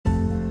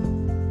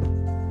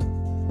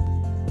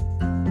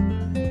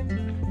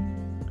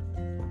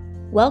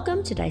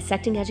Welcome to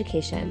Dissecting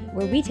Education,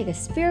 where we take a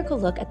spherical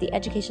look at the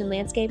education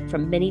landscape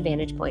from many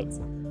vantage points.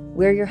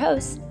 We're your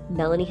hosts,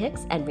 Melanie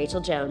Hicks and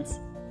Rachel Jones.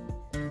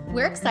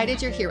 We're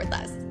excited you're here with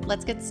us.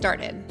 Let's get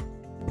started.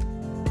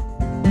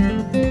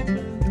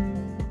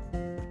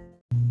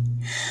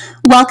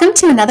 Welcome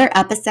to another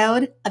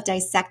episode of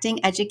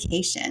Dissecting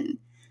Education.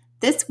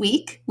 This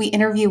week, we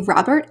interview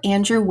Robert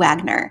Andrew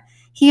Wagner.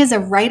 He is a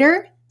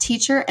writer,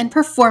 teacher, and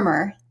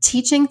performer,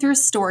 teaching through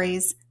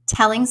stories,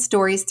 telling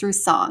stories through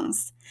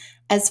songs.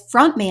 As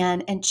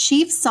frontman and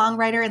chief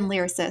songwriter and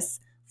lyricist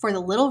for the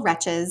Little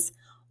Wretches,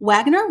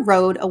 Wagner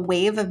rode a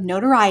wave of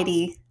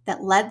notoriety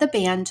that led the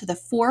band to the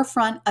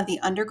forefront of the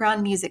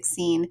underground music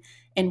scene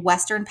in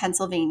Western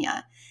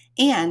Pennsylvania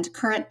and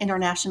current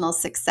international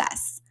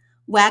success.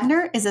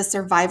 Wagner is a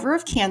survivor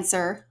of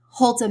cancer,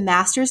 holds a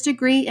master's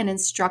degree in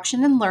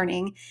instruction and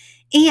learning,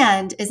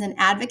 and is an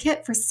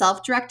advocate for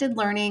self-directed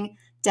learning,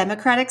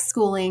 democratic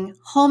schooling,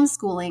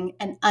 homeschooling,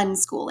 and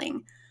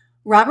unschooling.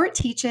 Robert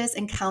teaches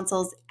and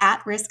counsels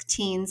at-risk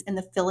teens in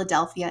the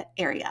Philadelphia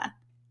area.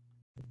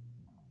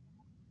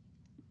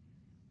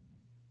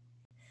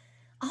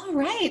 All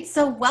right,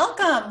 so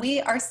welcome. We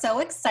are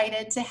so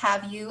excited to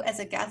have you as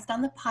a guest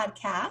on the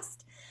podcast.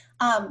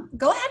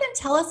 Go ahead and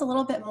tell us a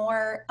little bit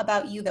more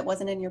about you that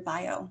wasn't in your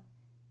bio.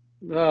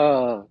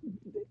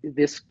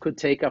 This could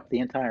take up the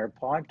entire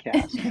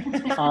podcast.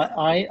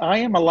 I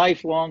am a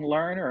lifelong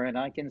learner, and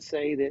I can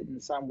say that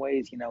in some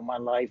ways, my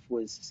life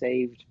was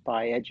saved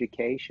by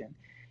education.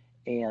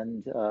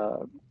 And,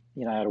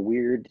 I had a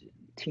weird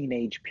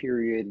teenage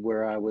period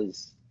where I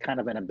was kind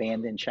of an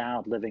abandoned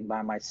child living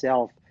by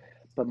myself.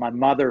 But my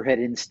mother had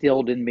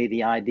instilled in me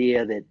the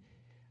idea that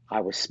I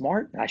was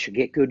smart and I should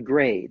get good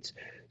grades.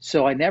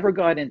 So I never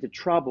got into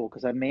trouble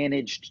because I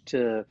managed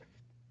to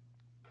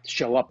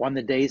show up on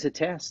the days of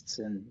tests.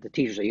 And the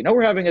teacher said,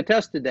 we're having a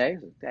test today.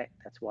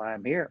 That's why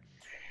I'm here.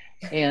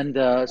 And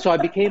so I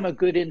became a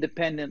good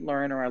independent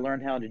learner. I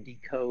learned how to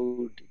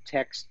decode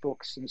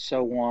textbooks and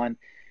so on.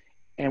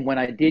 And when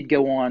I did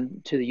go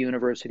on to the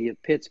University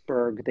of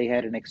Pittsburgh, they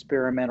had an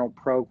experimental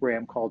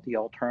program called the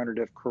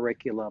Alternative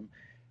Curriculum,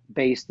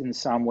 based in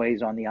some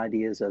ways on the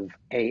ideas of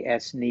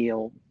A.S.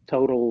 Neal,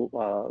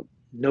 total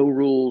no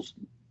rules,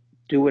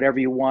 do whatever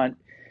you want,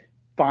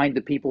 find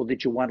the people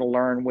that you want to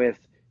learn with,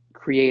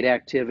 create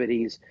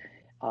activities,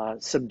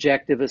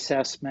 subjective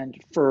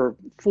assessment for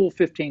full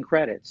 15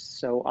 credits.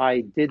 So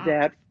I did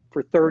that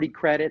for 30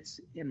 credits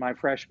in my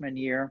freshman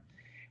year,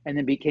 and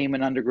then became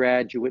an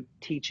undergraduate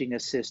teaching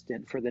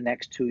assistant for the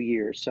next 2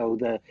 years. So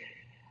the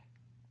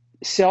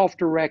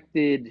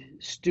self-directed,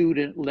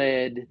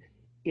 student-led,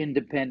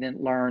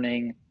 independent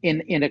learning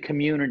in a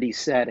community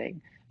setting,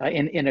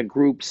 in a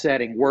group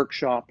setting,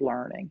 workshop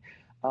learning,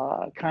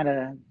 kind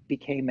of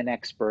became an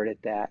expert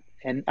at that.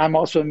 And I'm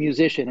also a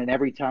musician, and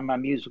every time my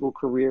musical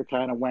career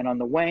kind of went on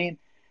the wane,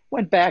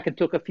 went back and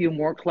took a few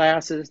more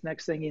classes.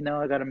 Next thing you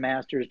know, I got a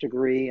master's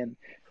degree, and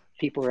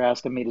people are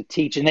asking me to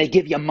teach, and they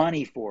give you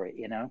money for it,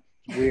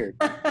 It's weird.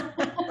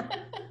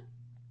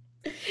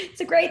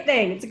 It's a great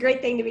thing. It's a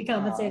great thing to be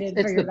compensated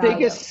for your value. It's the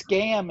biggest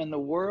scam in the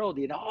world,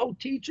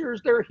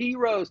 teachers, they're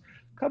heroes.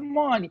 Come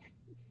on.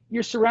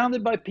 You're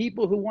surrounded by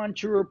people who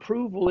want your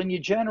approval, and you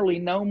generally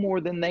know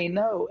more than they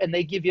know, and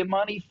they give you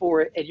money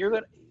for it,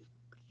 and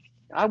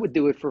I would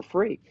do it for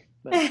free.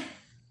 But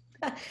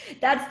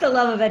that's the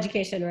love of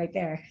education right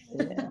there.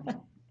 Yeah.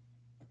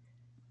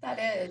 That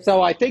is.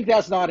 So I think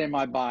that's not in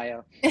my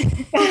bio.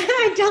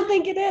 I don't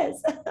think it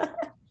is.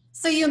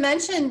 So you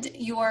mentioned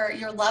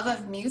your love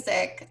of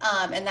music,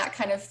 and that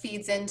kind of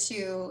feeds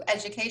into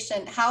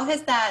education. How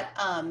has that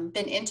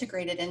been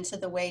integrated into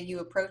the way you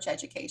approach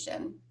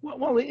education?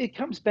 Well, it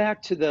comes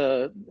back to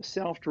the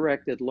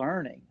self-directed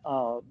learning.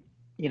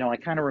 I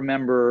kind of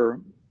remember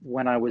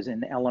when I was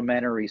in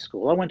elementary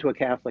school. I went to a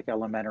Catholic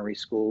elementary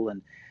school,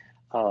 and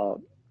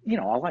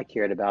all I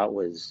cared about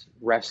was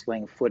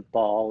wrestling,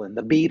 football, and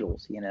the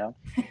Beatles.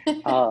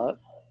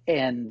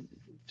 And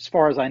as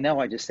far as I know,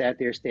 I just sat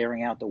there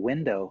staring out the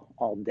window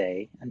all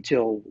day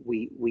until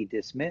we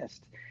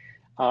dismissed.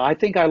 I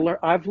think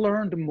I've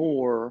learned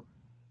more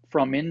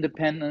from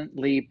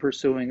independently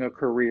pursuing a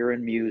career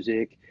in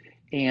music,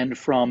 and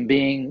from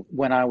being,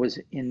 when I was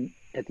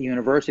at the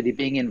university,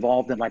 being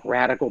involved in like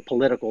radical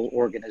political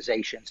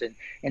organizations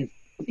and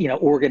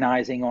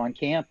organizing on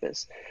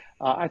campus.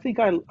 I think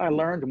I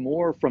learned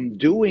more from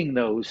doing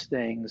those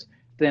things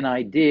than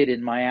I did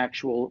in my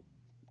actual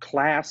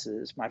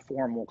classes, my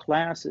formal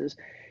classes.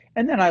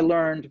 And then I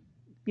learned,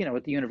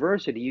 at the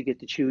university, you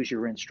get to choose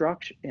your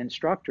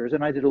instructors.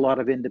 And I did a lot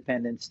of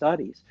independent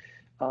studies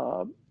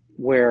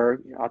where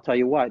I'll tell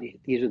you what,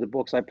 these are the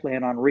books I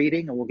plan on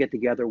reading, and we'll get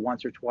together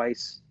once or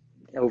twice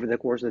over the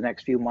course of the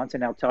next few months,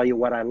 and I'll tell you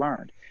what I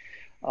learned,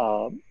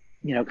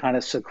 kind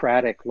of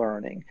Socratic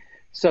learning.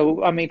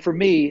 So, I mean, for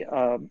me,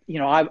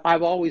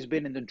 I've always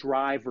been in the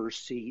driver's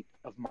seat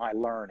of my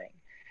learning.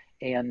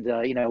 And,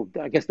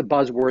 I guess the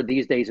buzzword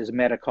these days is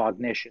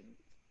metacognition.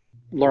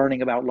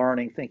 Learning about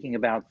learning, thinking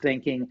about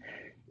thinking.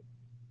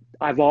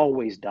 I've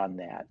always done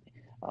that.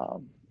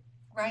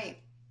 Right.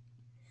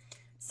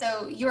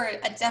 So you're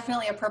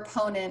definitely a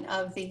proponent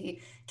of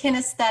the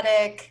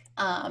kinesthetic,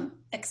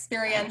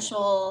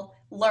 experiential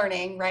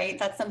learning, right?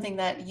 That's something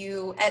that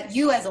you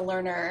as a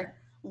learner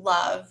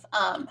love.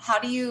 How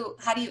do you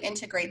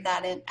integrate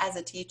that in as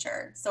a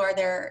teacher? So are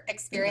there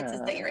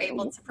experiences that you're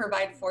able to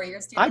provide for your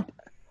I students?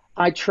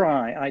 I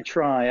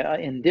try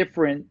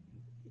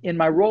in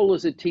my role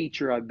as a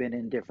teacher. I've been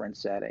in different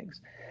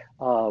settings.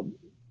 Uh,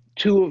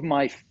 Two of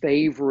my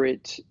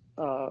favorite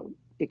uh,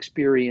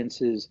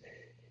 experiences.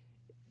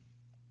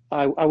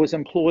 I was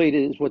employed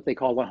as what they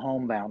call a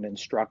homebound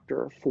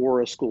instructor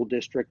for a school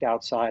district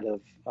outside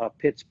of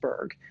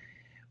Pittsburgh,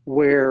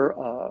 where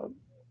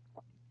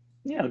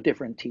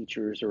different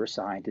teachers are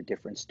assigned to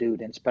different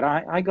students. But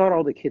I got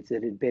all the kids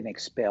that had been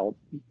expelled,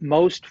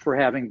 most for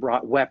having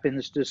brought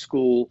weapons to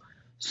school,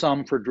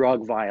 some for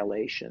drug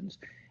violations.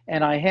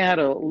 And I had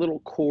a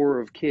little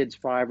core of kids,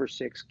 5 or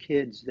 6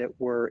 kids that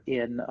were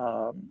in,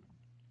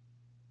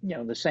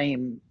 the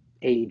same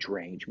age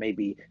range,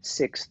 maybe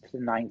sixth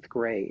to ninth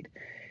grade.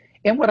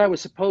 And what I was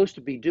supposed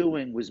to be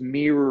doing was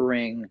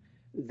mirroring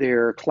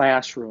their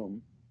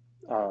classroom,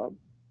 uh,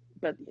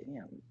 but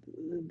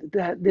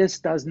that this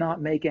does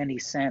not make any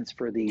sense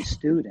for these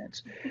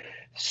students.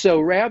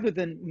 So rather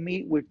than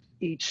meet with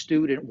each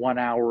student 1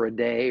 hour a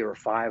day or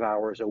 5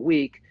 hours a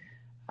week,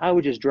 I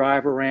would just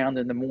drive around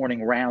in the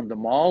morning, round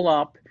them all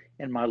up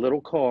in my little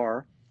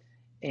car,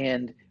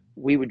 and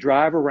we would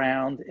drive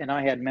around, and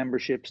I had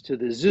memberships to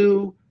the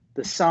zoo,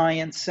 the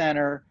science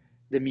center,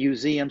 the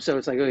museum. So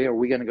it's like, okay, are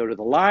we going to go to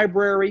the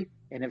library?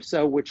 And if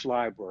so, which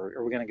library?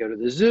 Are we going to go to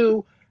the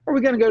zoo? Are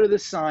we going to go to the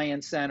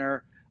science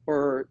center?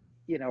 Or,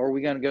 are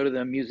we going to go to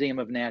the Museum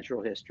of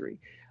Natural History?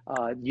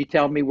 You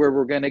tell me where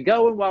we're going to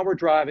go, and while we're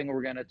driving,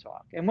 we're going to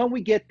talk. And when we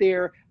get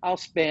there, I'll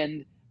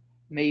spend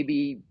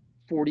maybe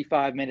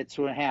 45 minutes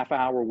to a half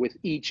hour with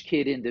each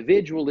kid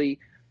individually.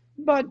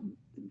 But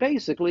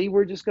basically,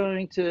 we're just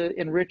going to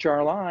enrich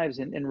our lives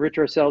and enrich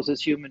ourselves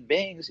as human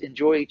beings,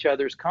 enjoy each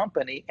other's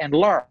company, and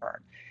learn.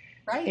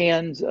 Right.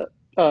 And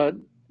uh,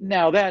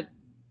 now that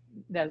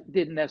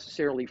didn't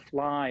necessarily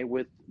fly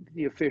with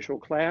the official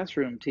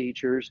classroom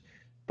teachers,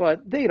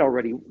 but they'd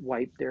already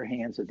wiped their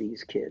hands of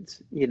these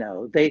kids.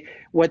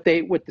 What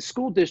the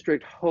school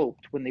district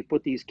hoped when they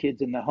put these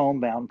kids in the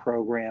homebound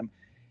program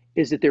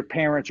is that their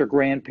parents or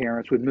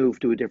grandparents would move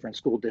to a different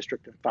school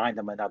district and find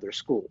them another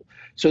school.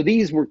 So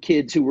these were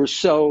kids who were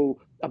so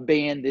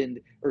abandoned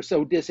or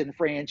so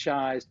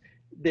disenfranchised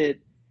that,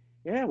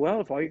 yeah, well,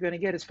 if all you're going to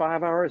get is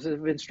 5 hours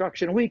of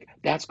instruction a week,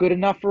 that's good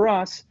enough for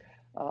us.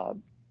 Uh,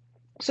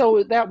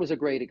 so that was a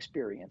great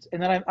experience.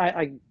 And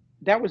then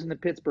that was in the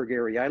Pittsburgh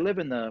area. I live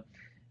in the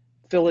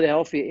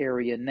Philadelphia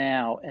area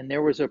now, and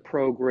there was a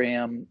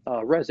program,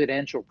 a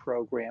residential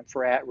program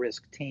for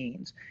at-risk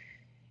teens.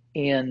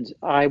 And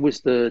I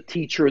was the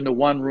teacher in the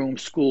one-room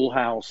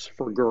schoolhouse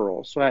for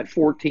girls. So I had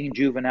 14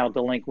 juvenile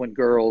delinquent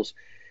girls,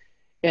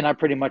 and I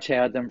pretty much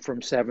had them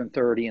from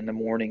 7:30 in the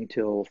morning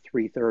till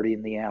 3:30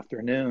 in the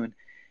afternoon.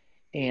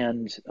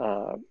 And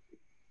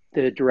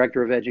the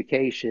director of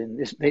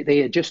education, they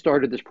had just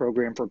started this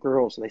program for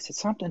girls. So they said,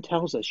 something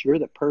tells us you're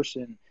the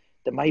person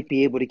that might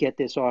be able to get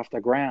this off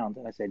the ground.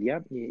 And I said,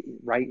 yep,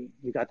 right,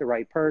 you got the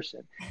right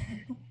person.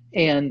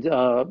 And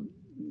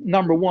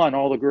number one,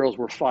 all the girls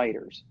were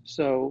fighters.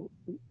 So,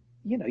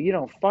 you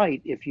don't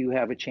fight if you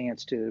have a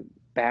chance to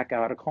back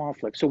out of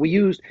conflict. So we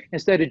used,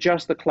 instead of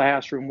just the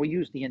classroom, we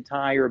used the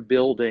entire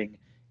building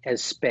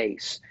as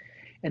space.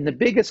 And the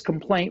biggest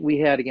complaint we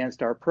had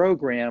against our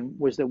program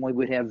was that when we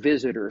would have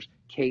visitors,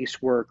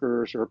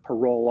 caseworkers or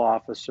parole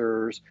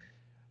officers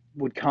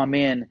would come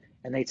in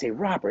and they'd say,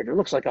 Robert, it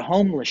looks like a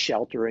homeless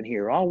shelter in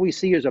here. All we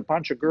see is a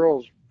bunch of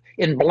girls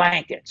in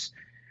blankets.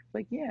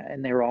 Like, yeah,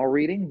 and they're all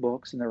reading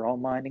books and they're all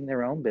minding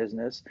their own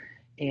business.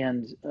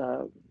 And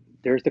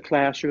there's the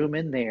classroom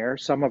in there.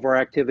 Some of our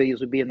activities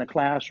will be in the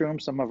classroom.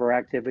 Some of our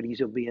activities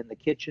will be in the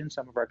kitchen.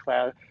 Some of our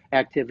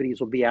activities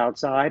will be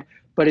outside.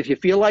 But if you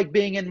feel like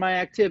being in my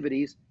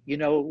activities, you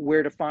know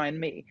where to find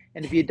me.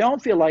 And if you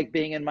don't feel like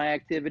being in my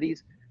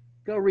activities,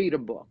 go read a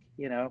book,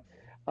 and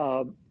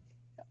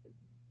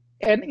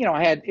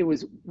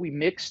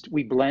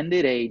we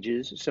blended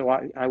ages. So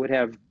I would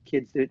have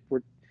kids that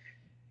were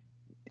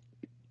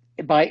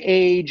by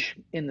age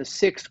in the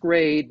sixth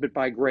grade, but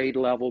by grade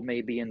level,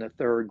 maybe in the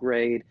third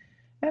grade.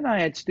 And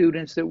I had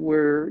students that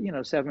were,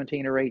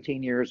 17 or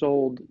 18 years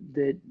old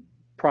that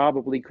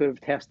probably could have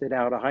tested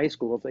out of high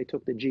school if they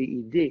took the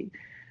GED.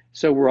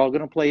 So we're all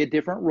going to play a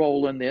different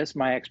role in this.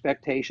 My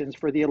expectations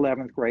for the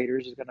 11th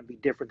graders is going to be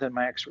different than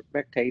my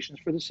expectations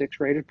for the sixth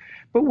graders.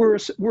 But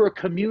we're a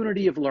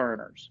community of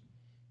learners,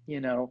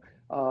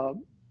 uh,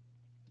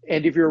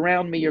 and if you're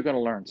around me, you're going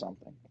to learn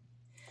something.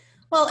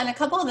 Well, and a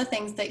couple of the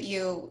things that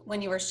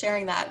when you were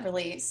sharing that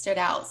really stood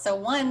out. So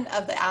one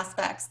of the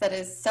aspects that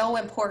is so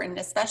important,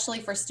 especially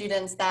for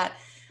students that,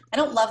 I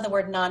don't love the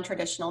word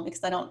non-traditional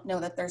because I don't know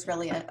that there's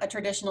really a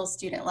traditional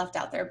student left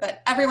out there,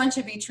 but everyone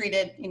should be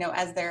treated,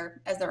 as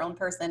their own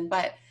person.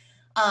 But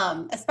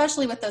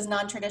especially with those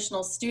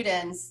non-traditional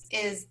students,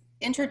 is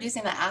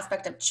introducing that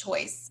aspect of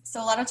choice.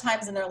 So a lot of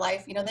times in their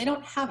life, they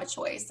don't have a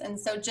choice. And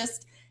so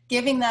just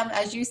giving them,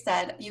 as you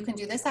said, you can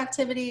do this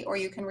activity or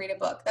you can read a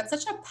book. That's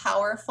such a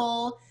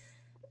powerful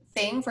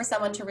thing for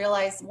someone to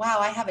realize, wow,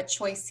 I have a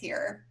choice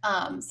here,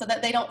 so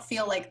that they don't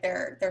feel like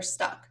they're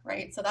stuck,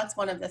 right? So that's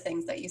one of the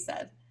things that you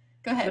said.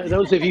 Go ahead.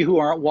 Those of you who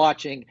aren't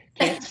watching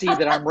can't see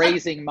that I'm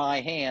raising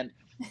my hand.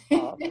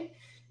 Uh,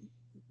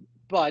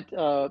 but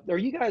are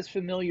you guys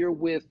familiar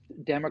with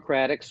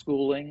democratic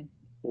schooling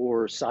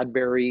or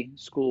Sudbury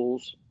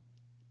schools?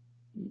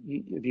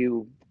 Have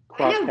you I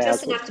crossed know just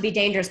paths with? enough to be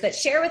dangerous, but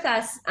share with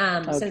us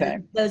so that Okay.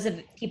 those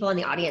of people in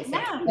the audience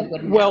that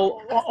wouldn't know.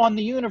 Well, on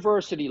the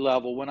university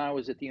level, when I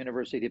was at the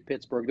University of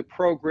Pittsburgh, the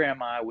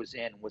program I was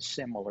in was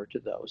similar to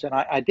those. And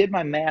I did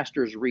my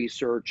master's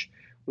research,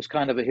 was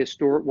kind of a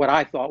what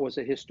I thought was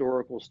a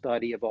historical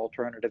study of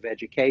alternative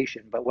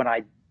education. But when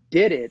I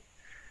did it,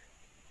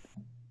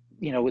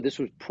 this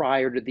was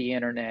prior to the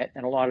internet,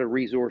 and a lot of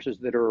resources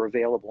that are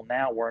available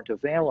now weren't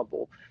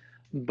available.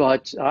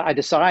 But I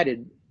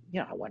decided,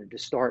 I wanted to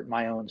start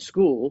my own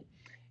school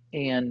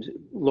and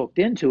looked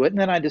into it.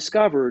 And then I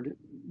discovered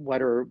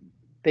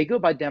they go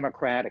by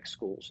democratic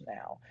schools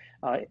now.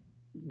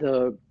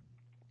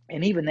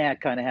 And even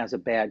that kind of has a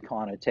bad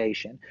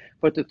connotation.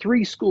 But the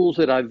three schools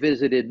that I've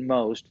visited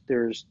most,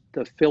 there's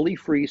the Philly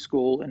Free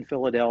School in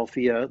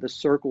Philadelphia, the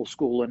Circle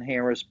School in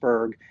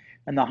Harrisburg,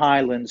 and the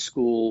Highland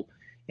School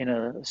in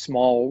a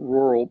small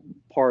rural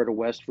part of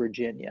West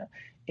Virginia.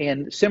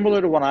 And similar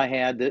to what I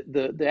had,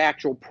 the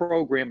actual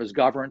program is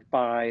governed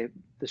by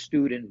the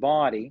student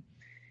body,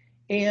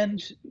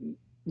 and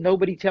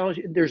nobody tells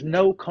you, there's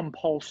no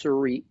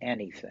compulsory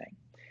anything.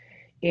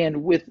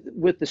 And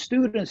with the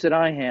students that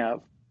I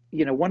have,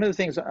 one of the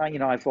things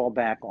I fall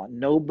back on,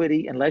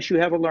 nobody, unless you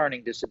have a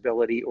learning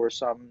disability or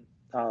some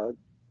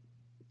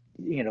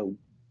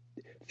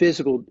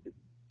physical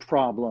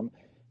problem,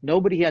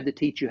 nobody had to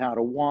teach you how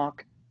to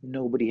walk,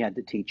 nobody had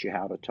to teach you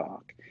how to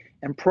talk.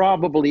 And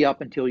probably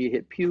up until you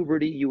hit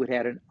puberty, you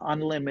had an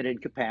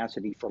unlimited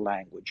capacity for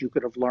language. You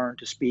could have learned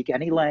to speak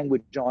any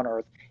language on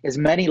earth, as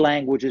many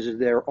languages as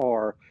there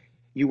are.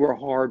 You were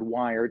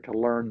hardwired to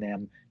learn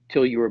them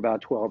till you were about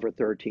 12 or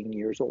 13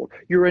 years old.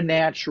 You're a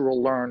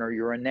natural learner.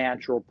 You're a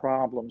natural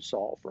problem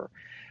solver.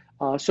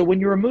 So when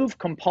you remove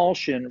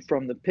compulsion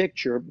from the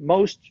picture,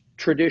 most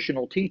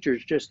traditional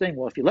teachers just think,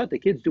 well, if you let the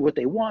kids do what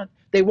they want,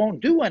 they won't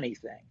do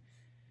anything.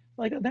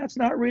 Like, that's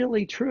not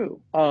really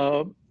true.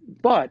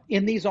 But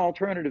in these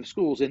alternative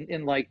schools,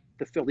 in like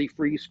the Philly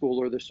Free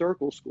School or the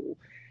Circle School,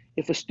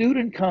 if a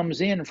student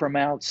comes in from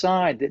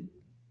outside that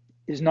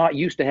is not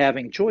used to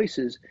having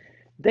choices,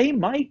 they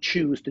might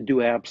choose to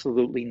do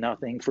absolutely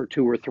nothing for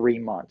 2 or 3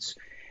 months.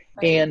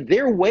 Right. And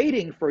they're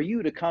waiting for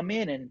you to come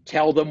in and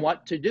tell them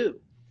what to do.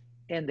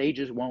 And they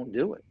just won't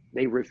do it.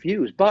 They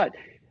refuse. But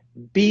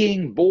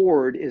being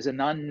bored is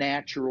an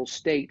unnatural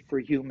state for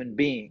human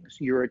beings.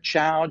 You're a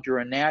child, you're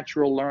a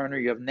natural learner,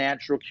 you have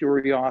natural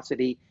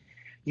curiosity.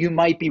 You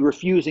might be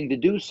refusing to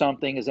do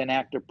something as an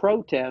act of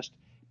protest,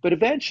 but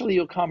eventually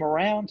you'll come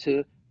around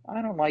to,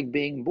 I don't like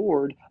being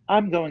bored.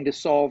 I'm going to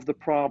solve the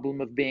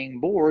problem of being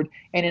bored.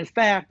 And in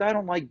fact, I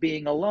don't like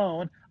being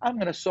alone. I'm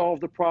going to solve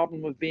the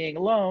problem of being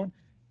alone.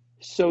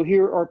 So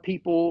here are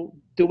people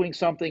doing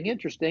something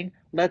interesting.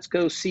 Let's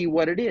go see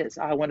what it is.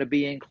 I want to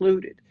be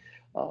included.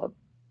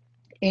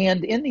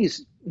 And in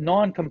these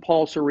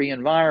non-compulsory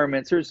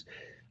environments, there's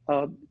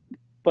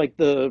like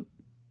the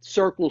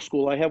Circle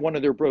School. I have one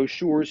of their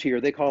brochures here.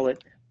 They call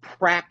it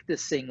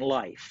practicing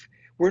life.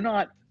 We're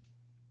not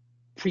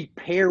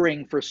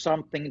preparing for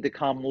something to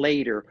come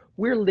later.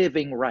 We're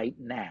living right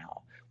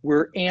now.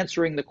 We're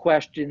answering the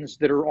questions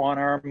that are on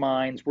our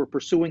minds. We're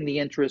pursuing the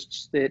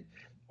interests that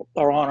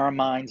are on our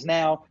minds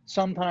now.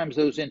 Sometimes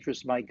those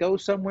interests might go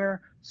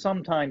somewhere,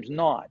 sometimes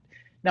not.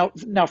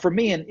 Now for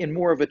me, in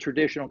more of a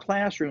traditional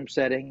classroom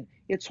setting,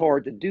 it's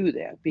hard to do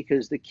that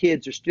because the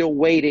kids are still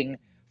waiting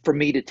for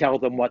me to tell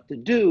them what to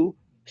do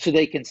so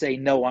they can say,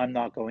 no, I'm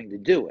not going to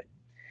do it.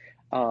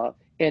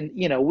 And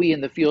we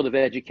in the field of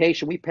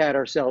education, we pat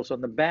ourselves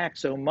on the back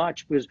so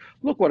much because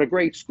look what a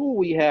great school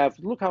we have.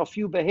 Look how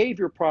few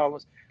behavior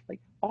problems. Like,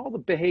 all the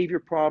behavior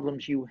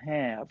problems you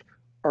have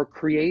are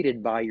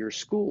created by your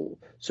school.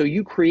 So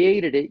you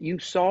created it, you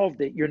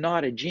solved it, you're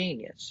not a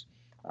genius.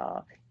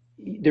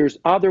 There's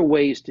other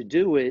ways to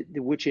do it,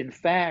 which in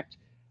fact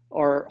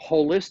are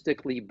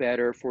holistically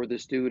better for the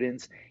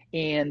students.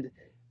 And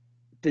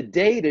the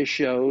data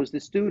shows the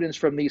students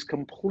from these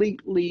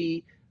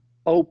completely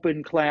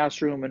open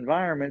classroom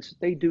environments,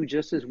 they do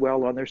just as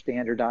well on their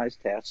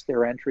standardized tests.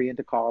 Their entry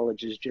into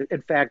colleges,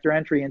 in fact, their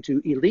entry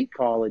into elite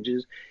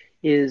colleges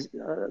is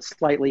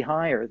slightly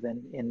higher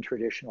than in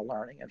traditional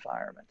learning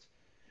environments.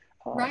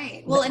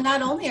 Right. Well, and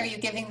not only are you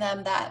giving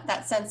them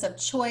that sense of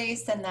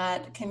choice and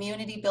that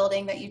community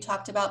building that you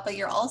talked about, but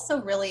you're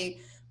also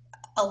really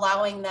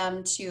allowing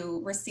them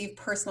to receive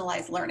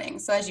personalized learning.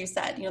 So as you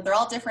said, they're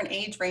all different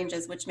age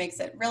ranges, which makes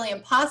it really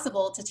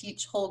impossible to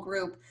teach whole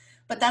group.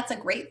 But that's a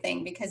great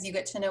thing because you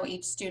get to know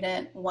each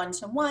student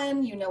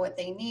one-to-one, you know what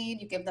they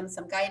need, you give them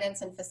some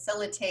guidance and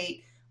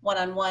facilitate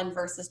one-on-one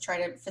versus try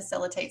to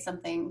facilitate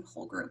something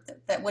whole group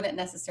that wouldn't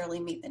necessarily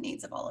meet the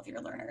needs of all of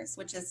your learners,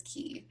 which is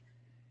key.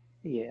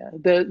 Yeah,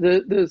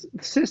 the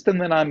system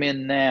that I'm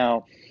in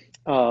now,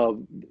 a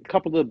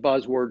couple of the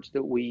buzzwords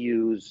that we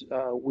use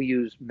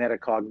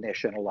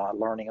metacognition a lot,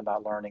 learning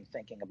about learning,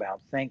 thinking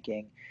about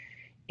thinking,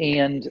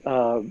 and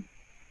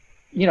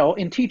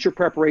in teacher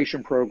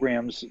preparation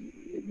programs,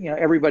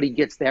 everybody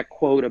gets that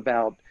quote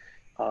about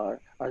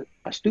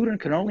a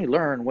student can only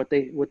learn what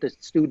the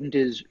student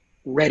is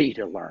ready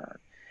to learn,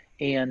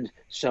 and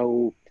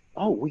so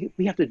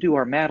we have to do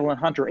our Madeline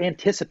Hunter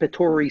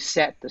anticipatory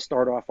set to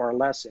start off our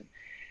lesson.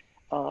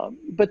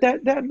 But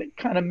that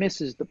kind of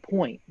misses the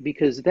point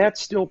because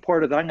that's still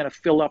part of the I'm going to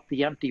fill up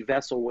the empty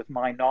vessel with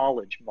my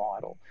knowledge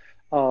model.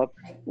 Uh,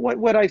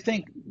 what I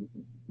think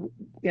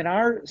in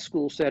our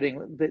school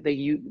setting, they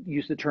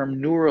use the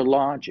term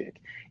neurologic,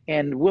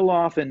 and we'll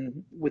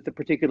often, with the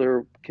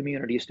particular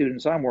community of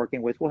students I'm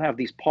working with, we'll have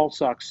these pulse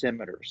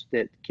oximeters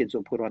that kids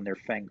will put on their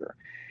finger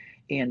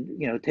and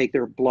take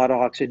their blood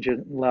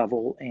oxygen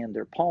level and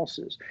their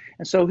pulses.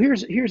 And so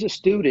here's a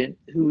student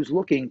who's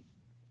looking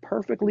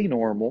perfectly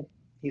normal.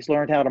 He's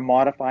learned how to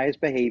modify his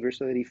behavior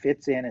so that he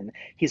fits in and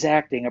he's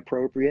acting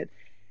appropriate.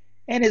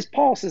 And his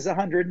pulse is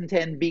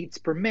 110 beats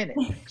per minute.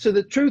 So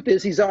the truth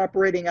is he's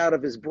operating out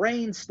of his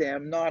brain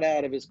stem, not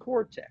out of his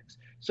cortex.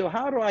 So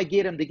how do I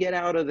get him to get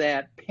out of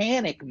that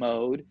panic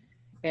mode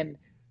and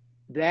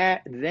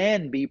that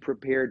then be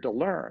prepared to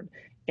learn?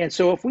 And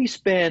so if we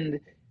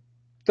spend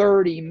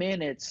 30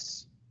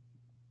 minutes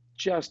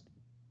just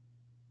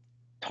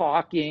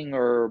talking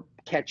or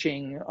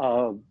catching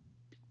a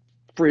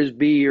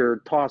frisbee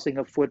or tossing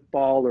a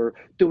football or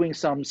doing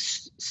some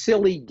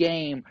silly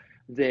game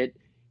that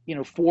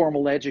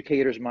formal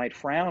educators might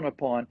frown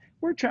upon,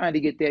 we're trying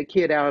to get that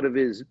kid out of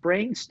his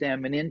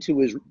brainstem and into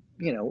his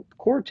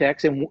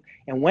cortex, and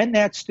when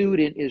that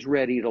student is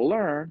ready to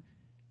learn,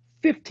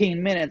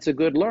 15 minutes of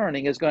good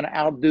learning is going to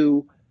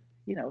outdo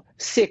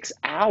 6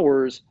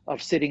 hours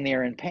of sitting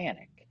there in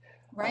panic.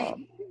 Right.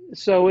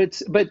 So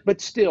it's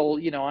but still,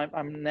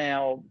 I'm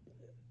now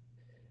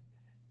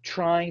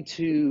trying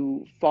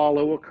to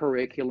follow a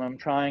curriculum,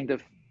 trying to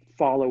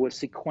follow a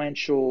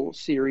sequential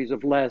series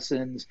of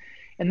lessons.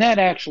 And that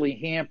actually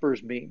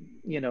hampers me,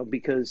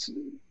 because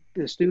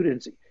the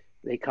students,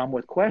 they come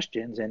with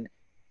questions, and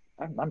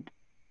I'm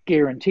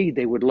guaranteed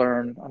they would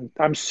learn.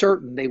 I'm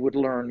certain they would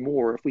learn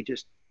more if we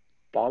just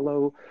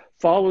follow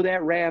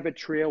that rabbit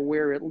trail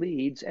where it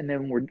leads. And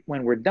then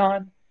when we're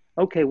done,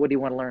 okay, what do you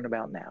want to learn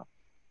about now?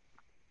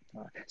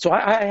 So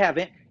I have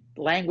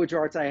language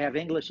arts, I have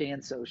English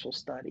and social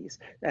studies.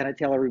 And I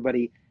tell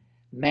everybody,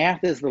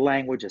 math is the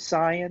language of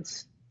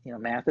science.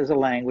 Math is a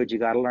language. You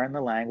got to learn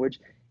the language.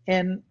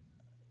 And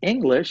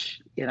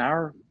English, in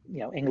our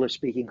English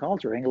speaking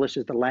culture, English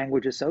is the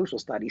language of social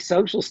studies.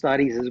 Social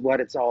studies is what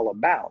it's all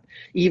about.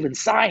 Even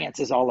science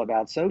is all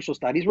about social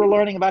studies. We're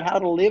learning about how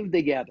to live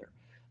together.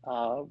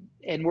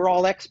 And we're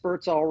all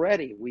experts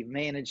already. We've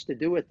managed to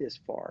do it this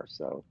far.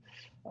 So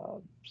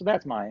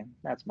that's my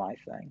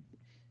thing.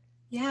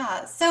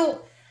 Yeah.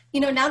 So,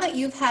 now that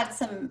you've had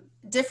some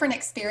different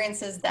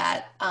experiences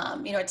that,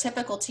 a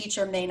typical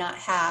teacher may not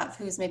have,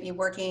 who's maybe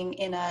working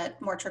in a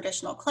more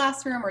traditional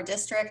classroom or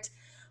district,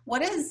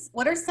 what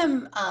are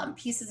some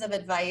pieces of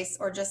advice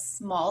or just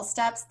small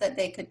steps that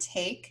they could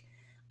take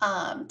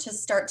to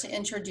start to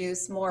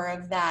introduce more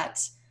of that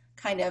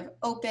kind of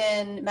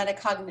open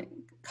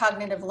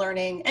metacognitive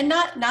learning? And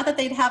not that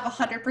they'd have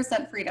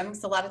 100% freedom,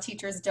 because a lot of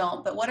teachers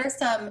don't, but what are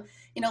some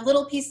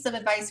little pieces of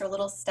advice or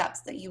little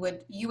steps that you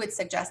would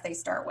suggest they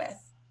start with?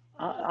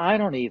 I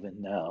don't even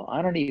know.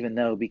 I don't even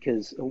know,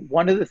 because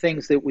one of the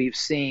things that we've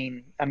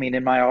seen, I mean,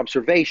 in my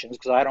observations,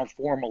 because I don't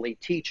formally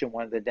teach in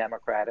one of the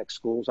democratic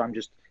schools, I'm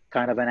just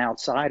kind of an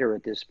outsider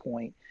at this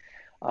point.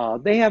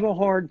 They have a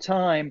hard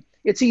time.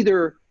 It's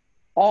either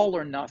all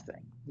or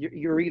nothing.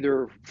 You're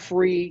either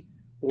free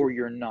or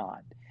you're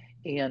not.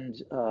 And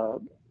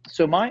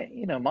so my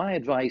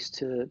advice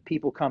to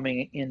people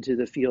coming into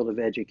the field of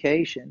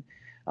education,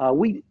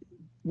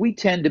 we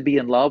tend to be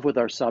in love with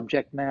our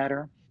subject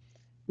matter,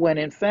 when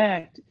in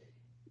fact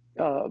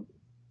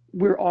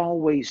we're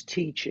always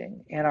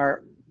teaching, and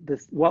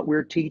what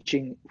we're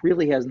teaching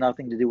really has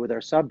nothing to do with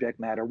our subject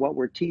matter. What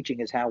we're teaching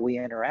is how we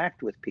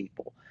interact with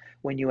people.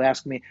 When you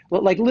ask me,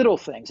 well, like little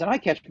things, and I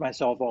catch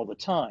myself all the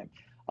time,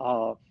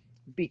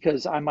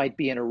 because I might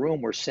be in a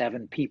room where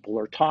 7 people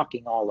are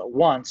talking all at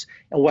once,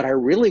 and what I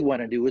really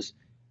want to do is,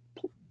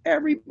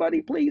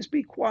 everybody please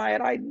be quiet.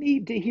 I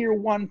need to hear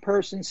one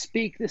person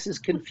speak. This is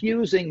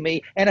confusing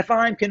me. And if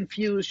I'm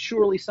confused,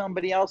 surely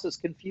somebody else is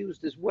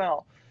confused as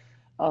well.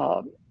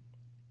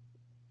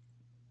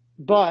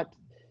 But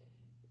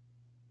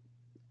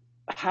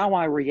how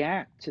I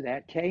react to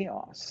that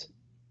chaos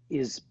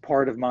is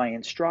part of my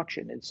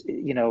instruction. It's,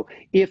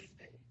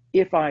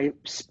 if I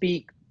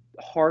speak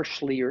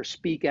harshly or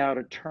speak out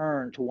of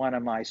turn to one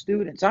of my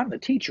students, I'm the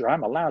teacher.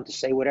 I'm allowed to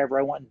say whatever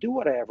I want, do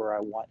whatever I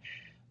want.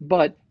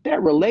 But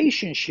that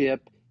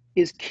relationship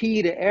is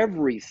key to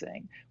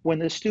everything. When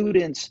the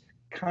students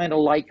kind of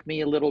like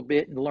me a little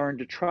bit and learn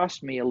to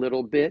trust me a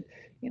little bit,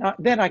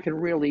 then I can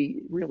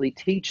really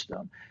teach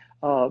them.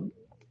 Um,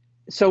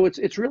 so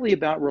it's really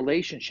about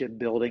relationship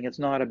building. It's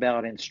not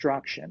about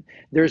instruction.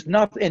 There's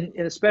nothing,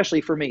 and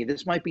especially for me,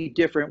 this might be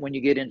different when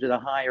you get into the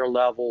higher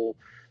level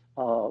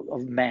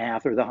of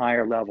math or the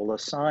higher level of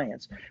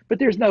science. But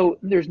there's no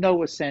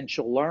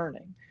essential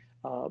learning.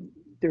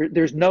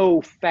 There's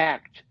no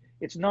fact.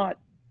 It's not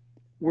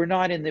We're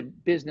not in the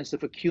business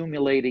of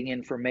accumulating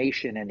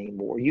information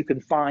anymore. You can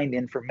find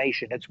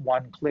information, it's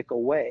one click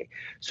away.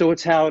 So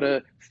it's how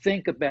to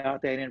think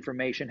about that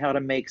information, how to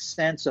make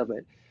sense of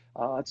it.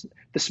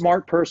 The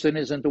smart person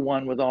isn't the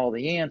one with all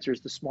the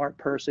answers. The smart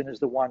person is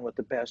the one with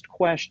the best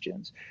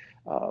questions.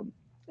 Um,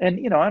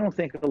 and I don't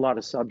think a lot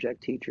of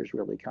subject teachers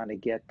really kind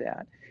of get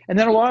that. And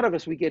then a lot of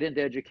us, we get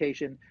into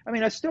education. I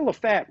mean, that's still a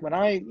fact. When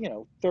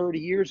 30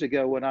 years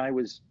ago, when I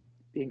was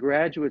in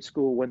graduate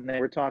school, when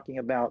they were talking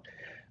about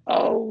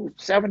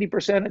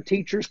 70% of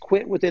teachers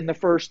quit within the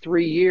first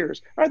 3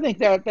 years. I think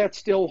that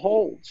still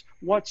holds.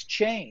 What's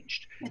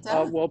changed? It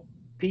does. Well,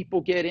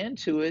 people get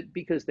into it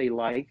because they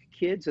like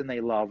kids and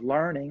they love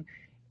learning.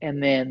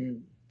 And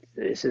then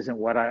this isn't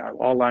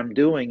all I'm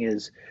doing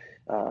is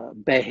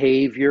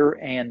behavior.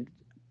 And,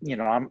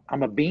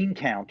 I'm a bean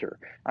counter.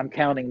 I'm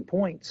counting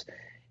points.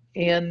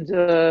 And,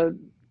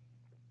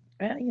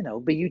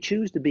 but you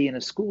choose to be in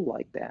a school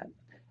like that.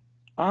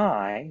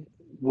 I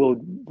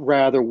would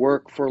rather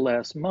work for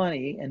less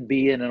money and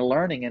be in a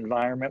learning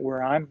environment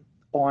where I'm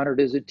honored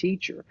as a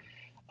teacher.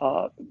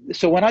 Uh,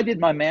 so when I did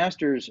my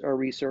master's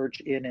research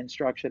in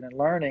instruction and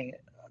learning,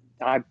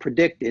 I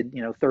predicted,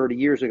 30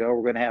 years ago,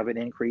 we're going to have an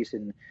increase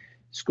in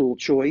school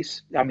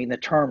choice. I mean, the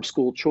term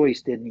school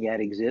choice didn't yet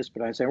exist,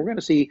 but I said we're going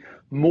to see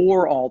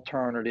more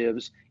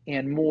alternatives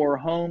and more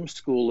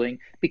homeschooling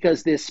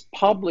because this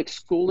public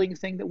schooling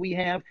thing that we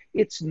have,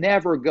 it's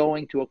never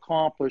going to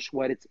accomplish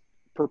what it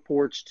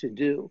purports to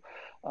do.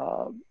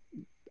 Uh,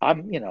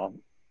 I'm,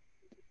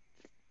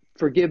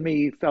 Forgive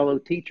me, fellow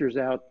teachers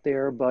out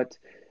there, but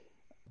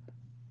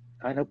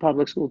I know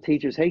public school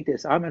teachers hate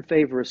this. I'm in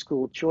favor of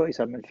school choice.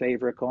 I'm in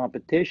favor of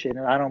competition,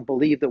 and I don't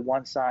believe that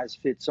one size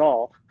fits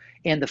all.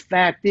 And the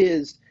fact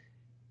is,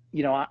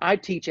 I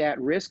teach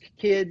at-risk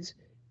kids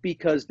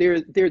because they're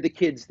the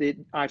kids that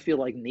I feel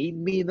like need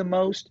me the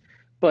most.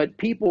 But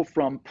people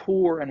from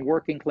poor and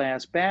working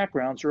class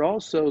backgrounds are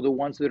also the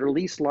ones that are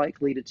least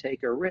likely to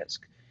take a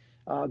risk.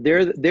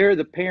 They're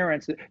the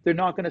parents. They're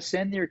not going to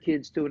send their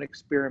kids to an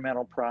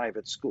experimental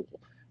private school.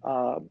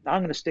 I'm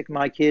going to stick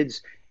my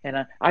kids,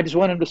 and I just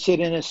want him to sit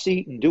in a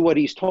seat and do what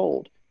he's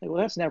told. Well,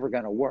 that's never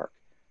going to work.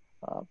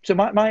 So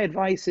my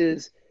advice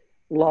is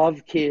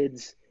love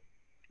kids.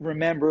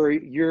 Remember,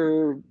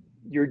 you're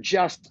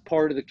just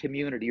part of the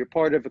community. You're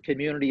part of a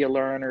community of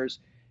learners.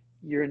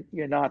 You're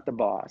not the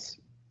boss.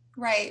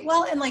 Right.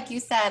 Well, and like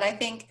you said, I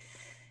think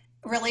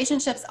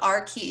relationships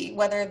are key,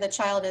 whether the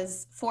child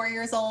is 4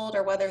 years old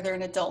or whether they're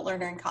an adult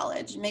learner in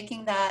college.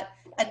 Making that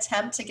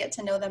attempt to get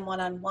to know them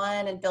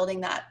one-on-one and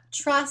building that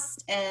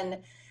trust and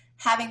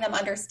having them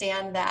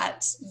understand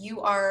that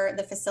you are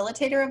the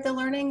facilitator of the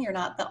learning, you're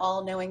not the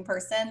all-knowing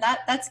person.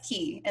 That's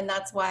key. And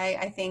that's why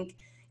I think,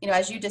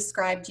 as you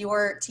described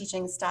your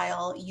teaching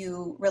style,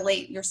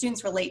 your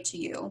students relate to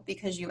you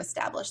because you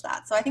establish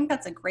that. So I think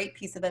that's a great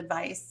piece of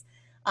advice,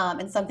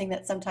 and something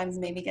that sometimes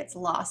maybe gets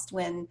lost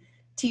when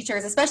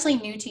teachers, especially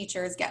new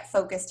teachers, get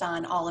focused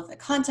on all of the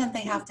content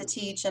they have to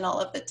teach and all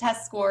of the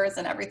test scores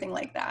and everything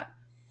like that.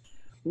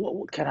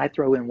 Well, can I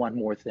throw in one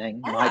more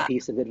thing? My Yeah.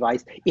 piece of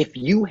advice. If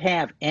you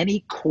have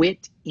any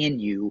quit in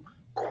you,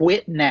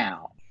 quit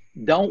now.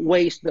 Don't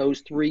waste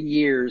those 3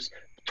 years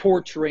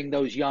torturing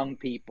those young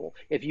people.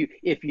 If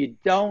you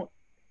don't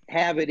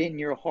have it in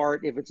your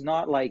heart, if it's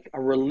not like a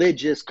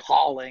religious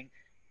calling,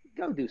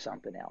 go do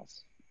something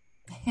else.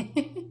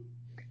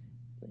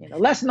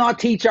 Let's not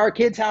teach our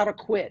kids how to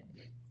quit.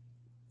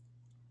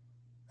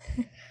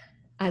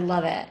 I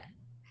love it.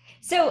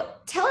 So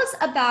tell us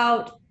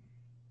about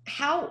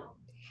how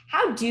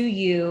do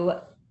you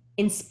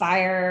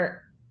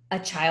inspire a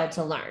child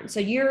to learn? So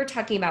you're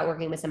talking about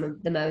working with some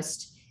of the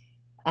most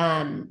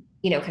kind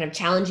of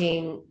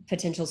challenging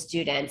potential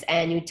students,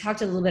 and you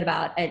talked a little bit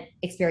about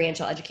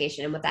experiential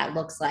education and what that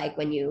looks like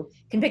when you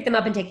can pick them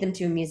up and take them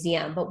to a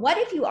museum. But what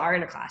if you are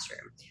in a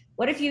classroom?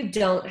 What if you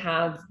don't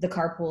have the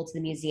carpool to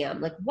the museum?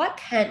 Like what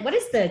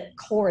is the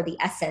core, the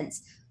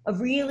essence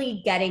of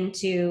really getting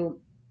to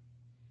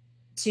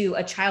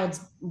a child's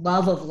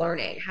love of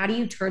learning? How do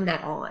you turn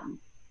that on?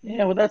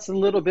 Yeah, well, that's a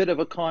little bit of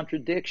a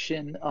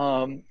contradiction,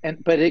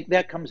 but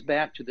that comes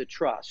back to the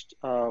trust.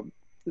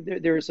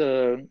 There's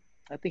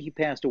I think he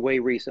passed away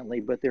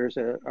recently, but there's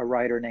a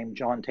writer named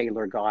John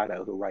Taylor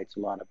Gatto who writes a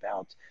lot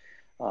about,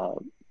 uh,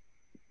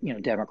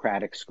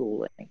 democratic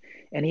schooling,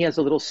 and he has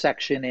a little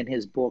section in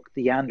his book,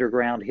 "The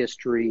Underground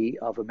History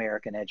of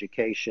American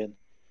Education."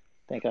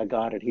 I think I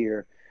got it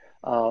here,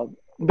 uh,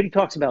 but he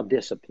talks about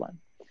discipline,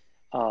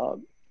 uh,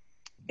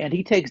 and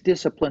he takes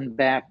discipline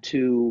back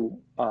to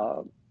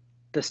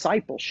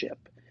discipleship.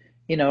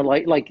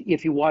 Like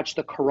if you watch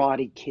The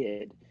Karate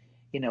Kid,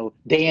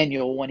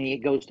 Daniel, when he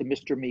goes to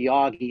Mr.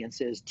 Miyagi and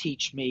says,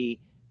 teach me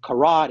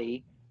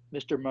karate,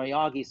 Mr.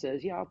 Miyagi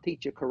says, yeah, I'll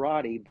teach you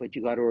karate, but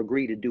you got to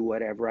agree to do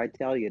whatever I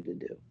tell you to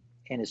do.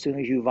 And as soon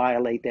as you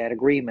violate that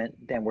agreement,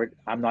 then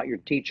I'm not your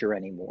teacher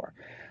anymore.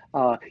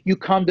 You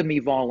come to me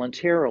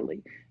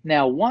voluntarily.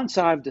 Now, once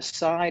I've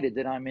decided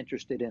that I'm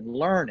interested in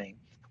learning,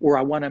 or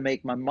I want to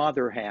make my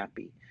mother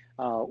happy,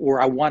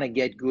 or I want to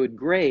get good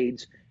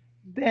grades,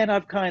 then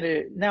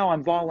now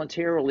I'm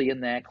voluntarily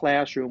in that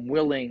classroom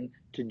willing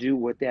to do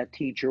what that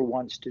teacher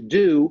wants to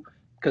do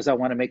because I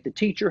want to make the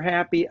teacher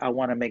happy. I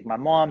want to make my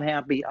mom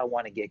happy. I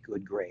want to get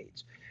good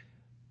grades.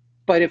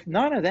 But if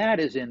none of that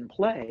is in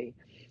play,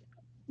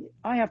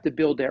 I have to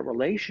build that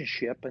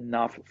relationship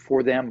enough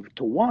for them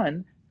to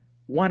want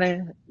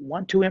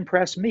to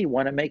impress me,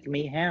 want to make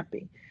me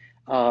happy.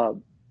 Uh,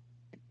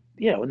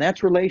 and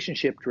that's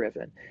relationship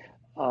driven.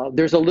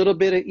 There's a little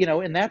bit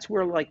of, and that's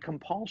where like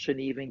compulsion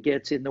even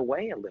gets in the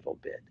way a little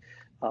bit.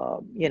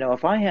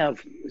 If I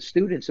have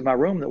students in my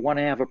room that want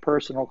to have a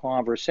personal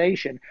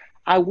conversation,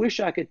 I wish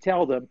I could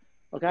tell them,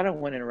 look, I don't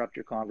want to interrupt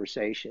your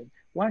conversation.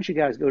 Why don't you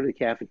guys go to the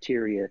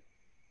cafeteria,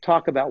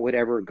 talk about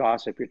whatever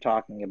gossip you're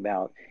talking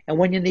about. And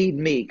when you need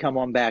me, come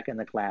on back in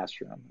the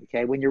classroom.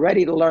 Okay. When you're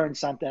ready to learn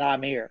something,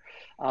 I'm here.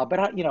 But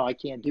I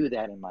can't do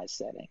that in my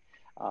setting.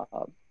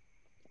 Uh,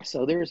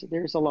 so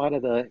there's a lot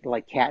of the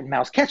like cat and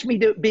mouse. Catch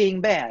me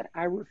being bad.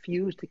 I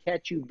refuse to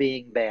catch you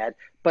being bad,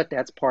 but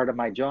that's part of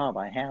my job.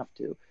 I have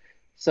to.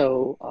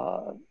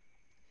 So,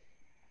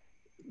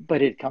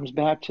 but it comes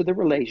back to the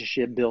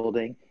relationship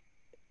building,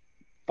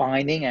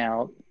 finding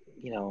out,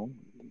 you know,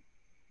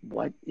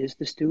 what is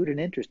the student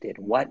interested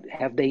in? What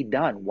have they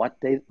done?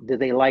 Do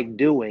they like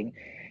doing?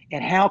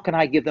 And how can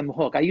I give them a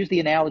hook? I use the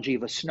analogy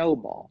of a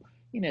snowball.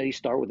 You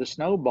start with a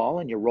snowball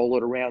and you roll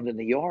it around in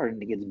the yard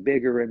and it gets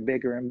bigger and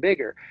bigger and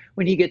bigger.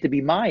 When you get to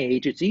be my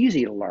age, it's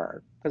easy to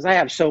learn because I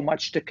have so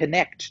much to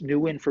connect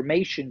new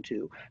information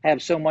to. I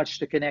have so much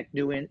to connect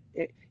new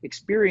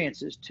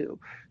experiences to.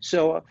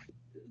 So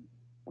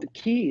the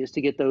key is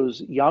to get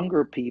those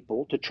younger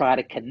people to try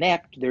to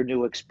connect their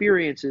new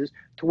experiences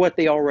to what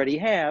they already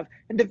have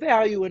and to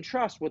value and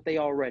trust what they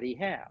already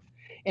have.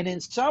 And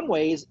in some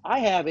ways,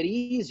 I have it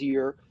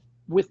easier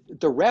with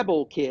the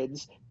rebel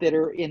kids that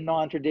are in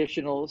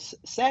non-traditional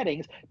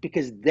settings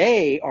because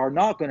they are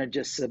not going to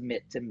just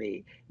submit to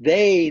me.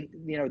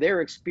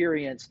 Their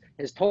experience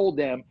has told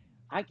them,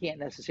 I can't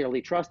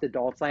necessarily trust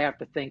adults. I have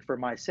to think for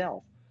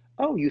myself.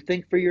 Oh, you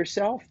think for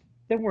yourself?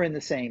 Then we're in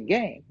the same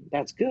game.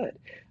 That's good.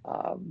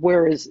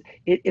 Whereas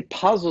it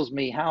puzzles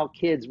me how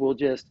kids will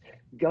just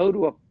go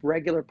to a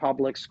regular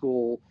public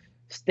school,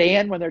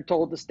 stand when they're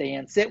told to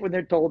stand, sit when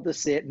they're told to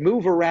sit,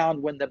 move around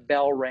when the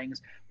bell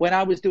rings. When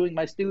I was doing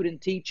my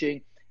student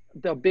teaching,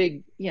 the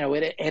big,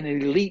 at an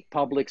elite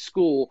public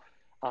school,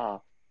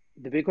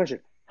 the big question,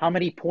 how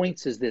many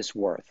points is this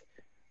worth?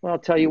 Well, I'll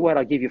tell you what,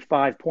 I'll give you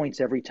 5 points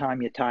every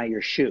time you tie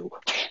your shoe.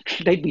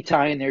 They'd be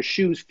tying their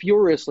shoes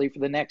furiously for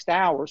the next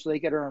hour so they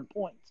could earn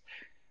points.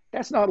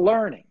 That's not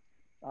learning.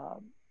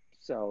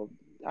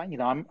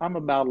 I'm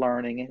about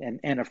learning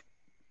and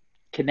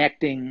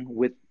connecting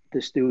with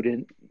the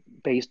student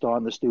based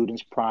on the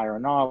student's prior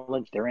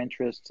knowledge, their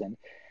interests, and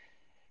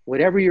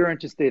whatever you're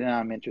interested in,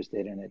 I'm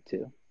interested in it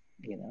too.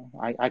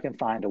 I can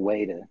find a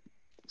way to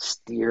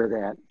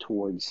steer that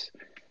towards,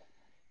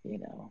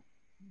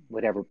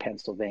 whatever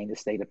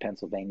state of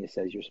Pennsylvania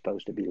says you're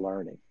supposed to be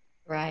learning.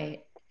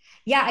 Right.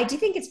 Yeah, I do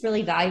think it's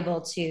really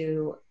valuable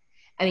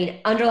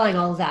underlying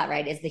all of that,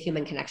 right, is the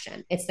human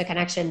connection. It's the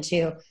connection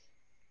to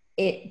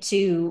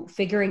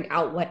figuring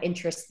out what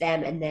interests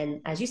them. And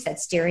then, as you said,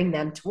 steering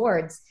them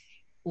towards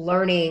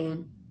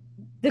learning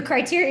the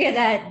criteria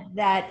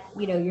that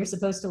you're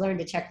supposed to learn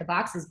to check the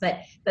boxes, but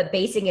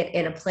basing it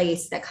in a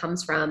place that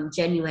comes from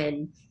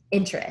genuine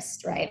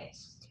interest, right?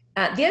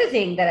 The other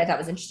thing that I thought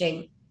was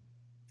interesting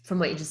from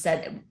what you just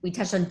said, we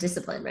touched on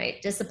discipline,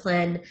 right?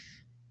 Discipline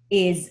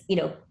is,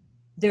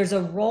 there's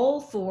a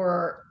role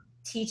for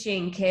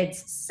teaching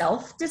kids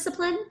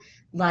self-discipline,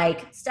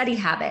 like study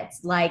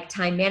habits, like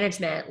time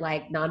management,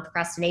 like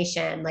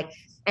non-procrastination,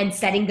 and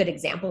setting good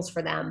examples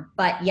for them.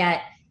 But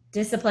yet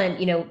discipline,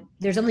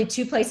 there's only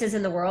 2 places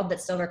in the world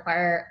that still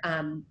require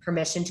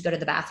permission to go to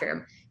the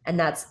bathroom, and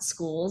that's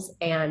schools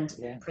and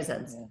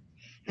prisons. Yeah.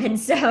 And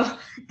so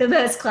the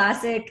most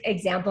classic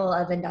example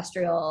of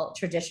industrial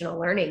traditional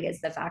learning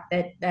is the fact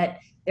that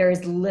there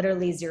is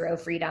literally zero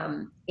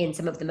freedom in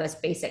some of the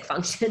most basic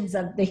functions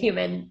of the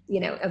human,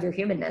 of your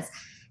humanness.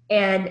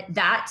 And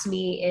that to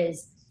me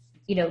is,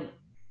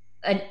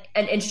 an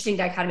interesting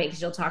dichotomy,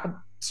 because you'll talk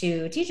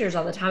to teachers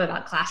all the time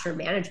about classroom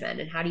management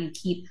and how do you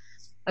keep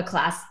a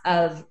class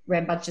of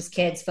rambunctious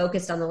kids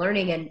focused on the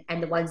learning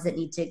and the ones that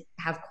need to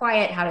have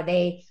quiet, how do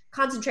they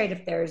concentrate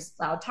if there's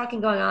loud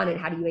talking going on, and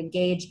how do you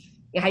engage,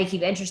 how do you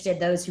keep interested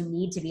those who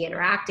need to be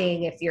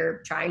interacting if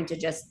you're trying to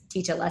just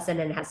teach a lesson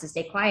and it has to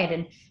stay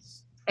quiet.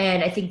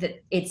 And I think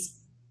that it's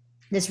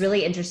this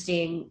really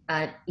interesting,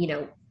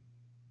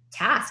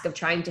 task of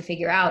trying to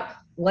figure out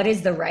what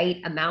is the right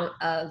amount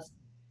of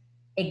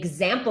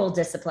example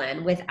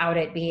discipline without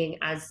it being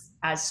as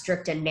as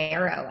strict and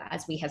narrow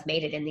as we have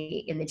made it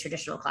in the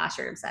traditional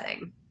classroom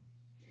setting.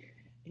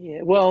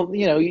 Yeah, well,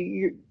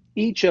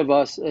 each of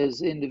us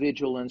as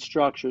individual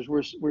instructors,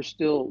 we're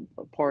still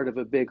a part of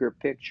a bigger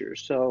picture.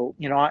 So,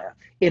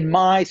 in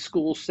my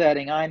school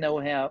setting, I know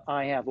how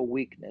I have a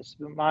weakness.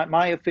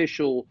 My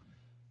official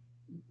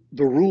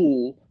the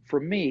rule for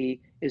me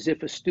is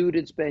if a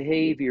student's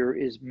behavior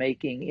is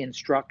making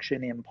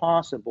instruction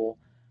impossible,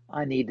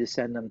 I need to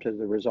send them to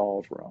the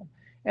resolve room.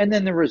 And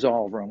then the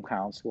resolve room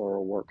counselor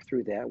will work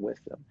through that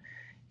with them.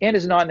 And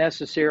it's not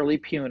necessarily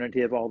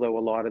punitive, although a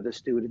lot of the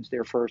students,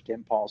 their first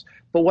impulse.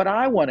 But what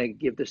I want to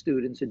give the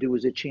students to do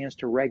is a chance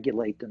to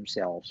regulate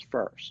themselves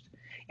first.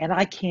 And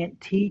I can't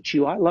teach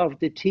you. I love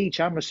to teach.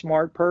 I'm a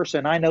smart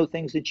person. I know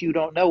things that you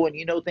don't know, and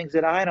you know things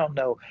that I don't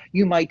know.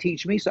 You might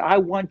teach me, so I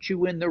want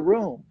you in the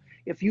room.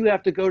 If you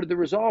have to go to the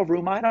resolve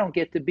room, I don't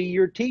get to be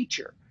your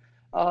teacher.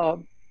 Uh,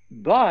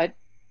 but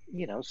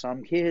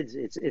some kids,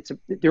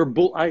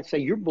 I say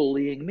you're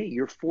bullying me.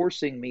 You're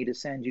forcing me to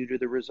send you to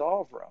the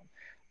resolve room.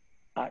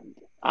 I,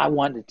 I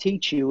want to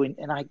teach you, and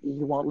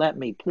you won't let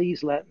me.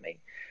 Please let me.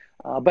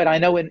 But I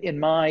know in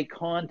my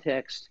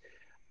context,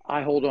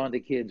 I hold on to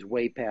kids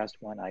way past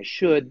when I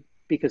should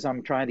because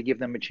I'm trying to give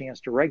them a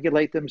chance to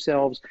regulate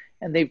themselves.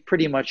 And they've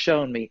pretty much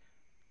shown me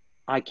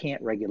I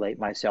can't regulate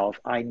myself.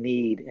 I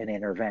need an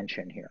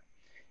intervention here.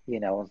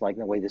 It's like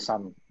the way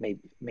that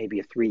maybe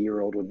a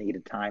 3-year-old would need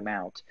a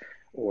timeout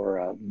or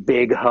a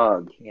big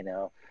hug.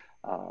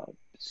 Uh,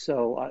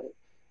 so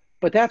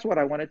but that's what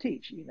I want to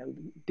teach.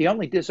 The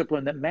only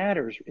discipline that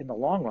matters in the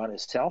long run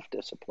is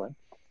self-discipline.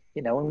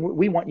 And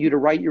we want you to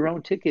write your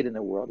own ticket in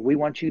the world. We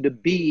want you to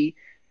be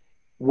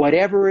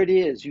whatever it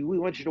is. We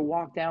want you to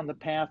walk down the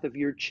path of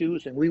your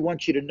choosing. We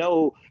want you to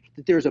know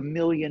that there's a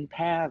million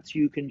paths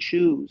you can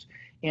choose.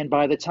 And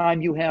by the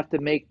time you have to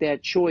make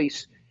that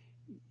choice,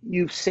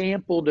 you've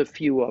sampled a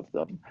few of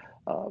them.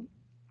 Uh,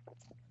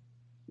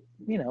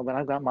 but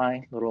I've got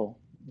my little,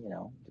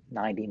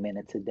 90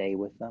 minutes a day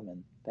with them,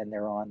 and then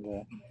they're on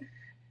the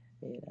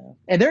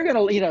and they're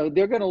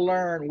gonna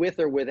learn with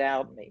or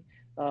without me.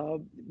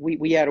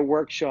 We had a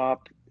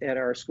workshop at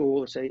our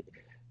school to say,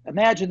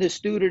 imagine this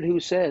student who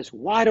says,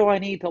 why do I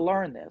need to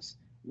learn this?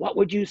 What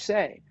would you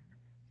say?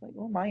 Like,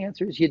 well, my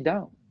answer is you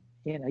don't.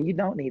 You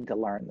don't need to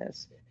learn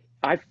this.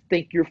 I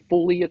think you're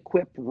fully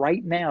equipped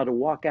right now to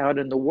walk out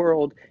in the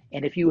world,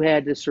 and if you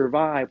had to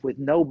survive with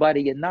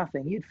nobody and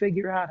nothing, you'd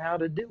figure out how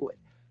to do it.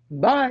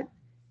 But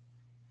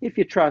if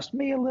you trust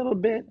me a little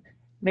bit,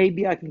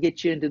 maybe I can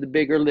get you into the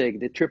bigger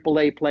league. The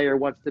AAA player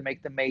wants to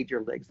make the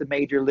major leagues. The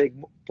major league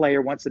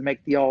player wants to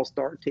make the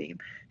all-star team.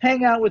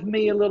 Hang out with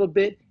me a little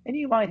bit, and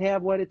you might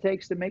have what it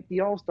takes to make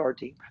the all-star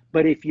team.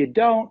 But if you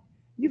don't,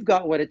 you've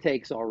got what it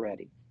takes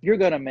already. You're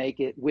going to make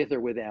it with or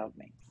without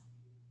me.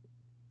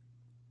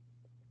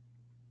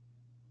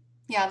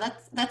 Yeah,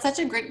 that's such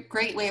a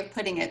great way of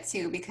putting it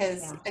too,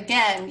 because Yeah.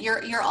 again,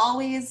 you're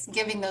always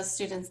giving those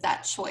students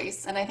that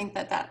choice, and I think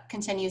that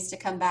continues to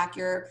come back.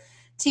 Your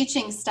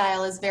teaching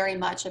style is very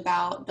much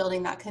about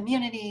building that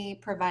community,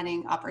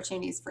 providing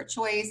opportunities for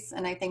choice,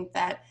 and I think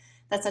that's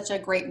such a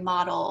great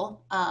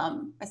model,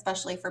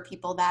 especially for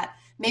people that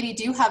maybe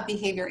do have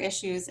behavior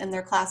issues in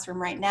their classroom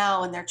right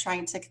now, and they're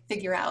trying to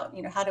figure out,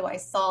 how do I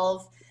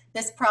solve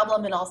this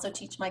problem and also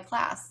teach my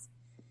class.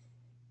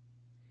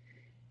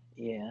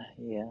 Yeah,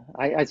 yeah.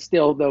 I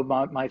still, though,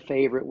 my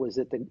favorite was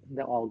at the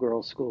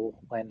all-girls school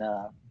when,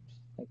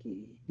 like,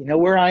 you know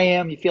where I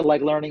am, you feel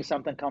like learning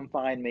something, come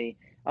find me.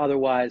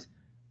 Otherwise,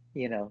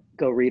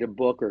 go read a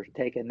book or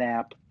take a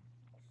nap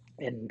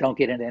and don't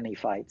get into any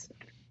fights.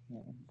 You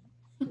know,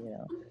 you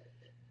know.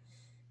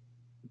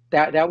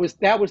 That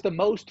was the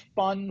most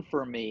fun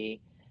for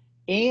me.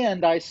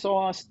 And I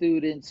saw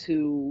students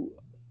who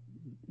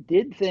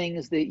did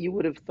things that you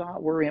would have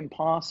thought were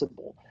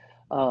impossible.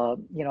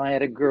 I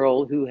had a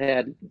girl who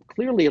had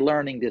clearly a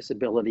learning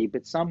disability,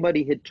 but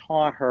somebody had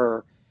taught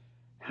her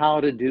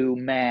how to do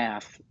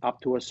math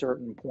up to a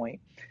certain point.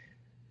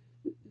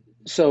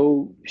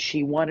 So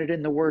she wanted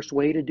in the worst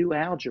way to do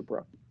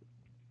algebra.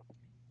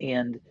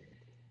 And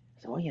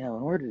so, in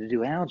order to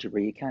do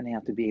algebra, you kind of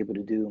have to be able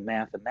to do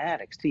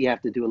mathematics too. You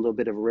have to do a little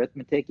bit of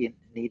arithmetic. You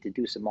need to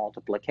do some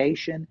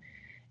multiplication.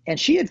 And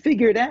she had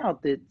figured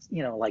out that,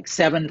 like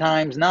 7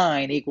 times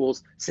 9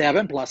 equals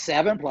 7 plus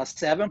 7 plus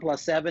 7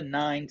 plus 7,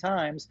 9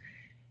 times.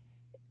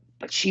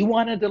 But she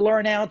wanted to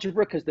learn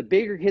algebra because the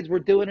bigger kids were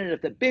doing it.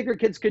 If the bigger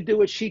kids could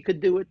do it, she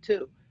could do it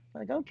too.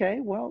 Like, okay,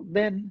 well,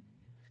 then,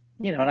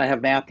 and I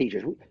have math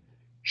teachers.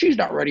 She's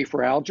not ready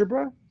for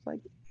algebra. It's like,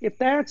 if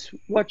that's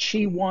what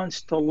she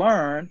wants to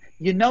learn,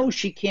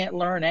 she can't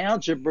learn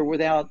algebra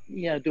without,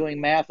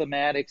 doing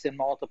mathematics and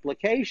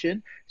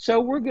multiplication. So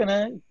we're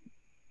gonna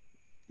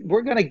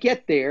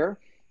get there.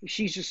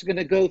 She's just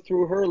gonna go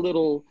through her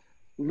little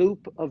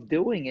loop of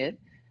doing it,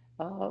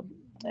 uh,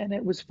 and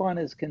it was fun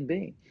as can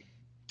be.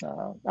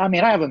 I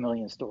mean, I have a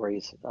million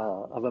stories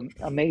of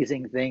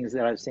amazing things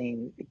that I've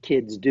seen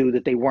kids do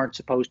that they weren't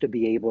supposed to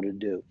be able to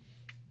do.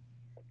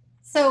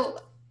 So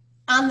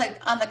On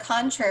the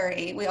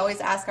contrary, we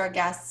always ask our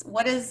guests,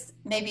 what is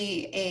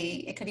maybe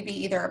it could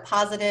be either a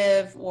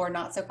positive or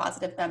not so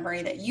positive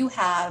memory that you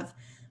have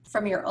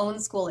from your own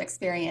school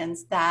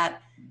experience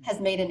that has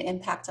made an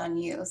impact on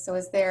you? So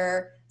is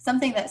there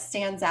something that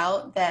stands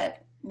out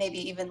that maybe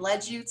even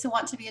led you to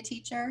want to be a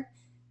teacher?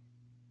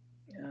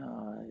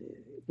 Uh,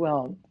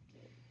 well,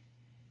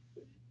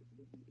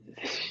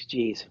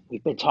 geez,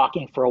 we've been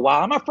talking for a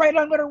while. I'm afraid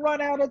I'm going to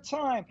run out of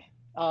time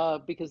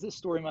because this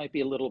story might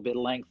be a little bit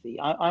lengthy.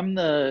 I'm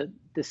the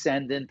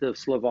descendant of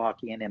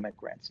Slovakian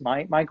immigrants.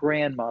 My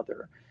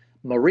grandmother,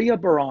 Maria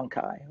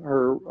Barankai,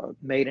 her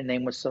maiden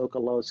name was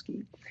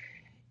Sokolowski.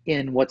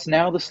 In what's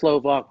now the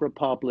Slovak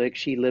Republic,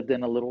 she lived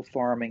in a little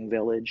farming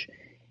village,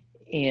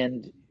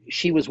 and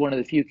she was one of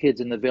the few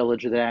kids in the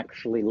village that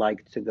actually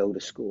liked to go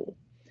to school.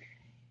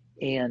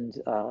 And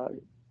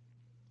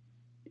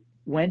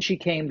when she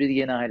came to the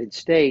United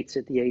States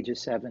at the age of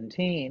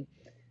 17,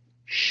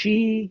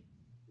 she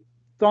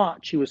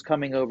thought she was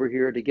coming over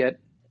here to get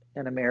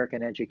an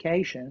American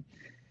education,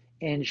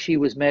 and she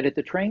was met at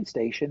the train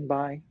station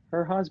by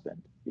her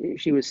husband.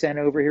 She was sent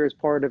over here as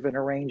part of an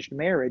arranged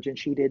marriage, and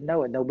she didn't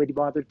know it. Nobody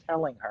bothered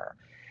telling her.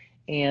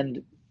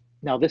 And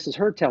now, this is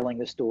her telling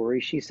the story.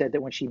 She said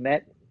that when she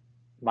met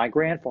my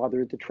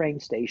grandfather at the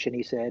train station,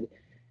 he said,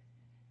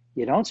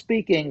 "You don't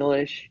speak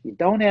English, you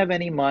don't have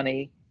any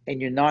money, and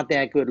you're not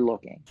that good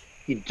looking.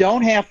 You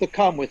don't have to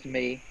come with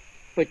me,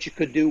 but you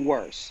could do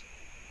worse."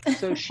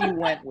 So she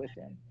went with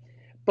him.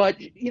 But,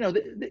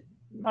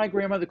 my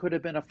grandmother could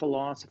have been a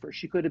philosopher.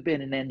 She could have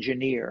been an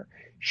engineer.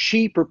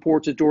 She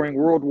purports that during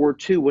World War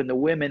II, when the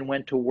women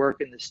went to work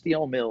in the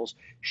steel mills,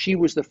 she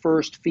was the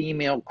first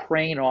female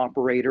crane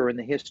operator in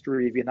the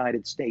history of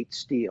United States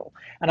Steel.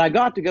 And I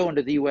got to go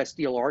into the U.S.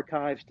 Steel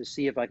archives to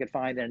see if I could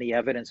find any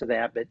evidence of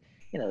that, but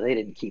they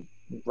didn't keep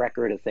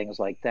record of things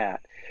like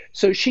that.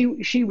 So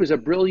she was a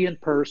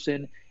brilliant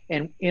person,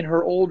 and in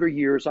her older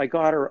years, I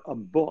got her a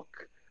book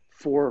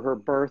for her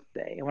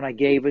birthday. And when I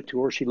gave it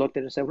to her, she looked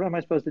at it and said, "What am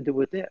I supposed to do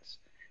with this?"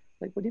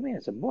 Like, "What do you mean?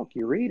 It's a book.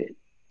 You read it."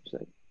 She's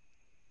like,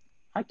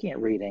 "I can't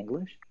read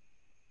English."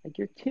 Like,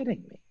 "You're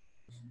kidding me."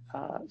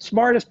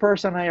 Smartest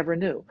person I ever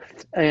knew.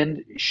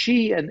 And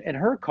she and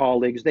her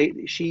colleagues,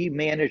 she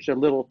managed a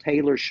little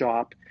tailor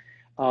shop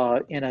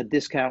in a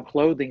discount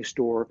clothing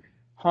store.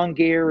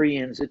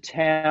 Hungarians,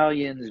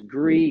 Italians,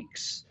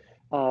 Greeks,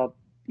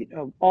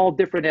 all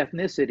different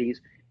ethnicities.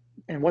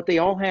 And what they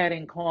all had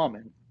in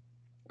common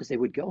was they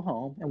would go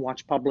home and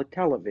watch public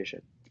television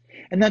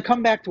and then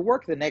come back to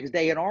work the next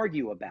day and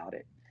argue about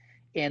it.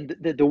 And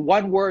the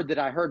one word that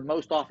I heard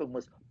most often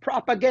was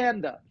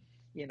propaganda,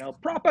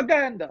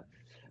 propaganda.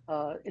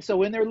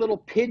 So in their little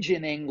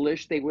pidgin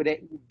English, they would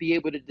be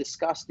able to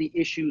discuss the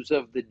issues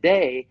of the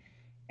day.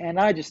 And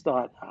I just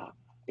thought,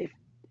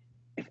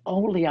 if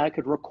only I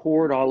could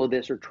record all of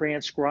this or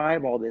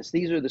transcribe all this.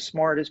 These are the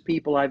smartest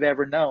people I've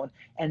ever known,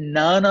 and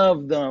none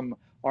of them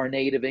are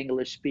native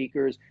English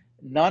speakers.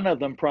 None of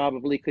them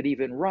probably could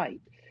even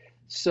write.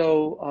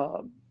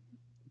 So,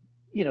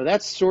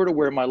 that's sort of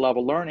where my love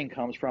of learning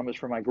comes from, is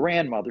from my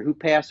grandmother, who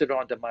passed it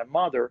on to my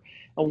mother.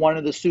 And one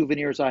of the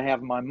souvenirs I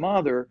have of my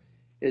mother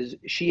is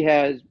she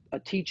has a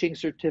teaching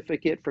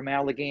certificate from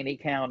Allegheny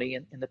County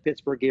in the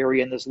Pittsburgh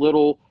area, and this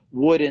little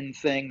wooden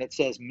thing that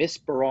says Miss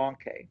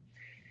Baranke.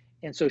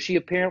 And so she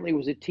apparently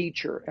was a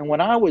teacher. And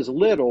when I was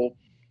little,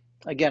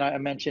 again, I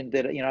mentioned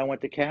that, I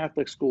went to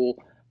Catholic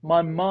school.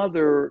 My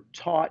mother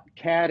taught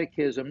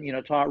catechism,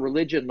 taught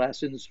religion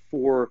lessons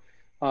for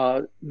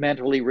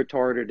mentally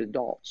retarded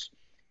adults.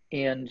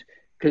 And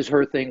because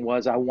her thing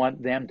was, I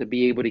want them to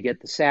be able to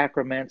get the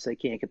sacraments. They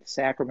can't get the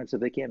sacraments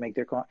if they can't make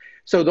their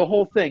so the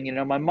whole thing,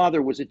 my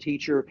mother was a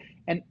teacher.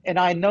 And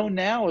I know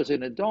now as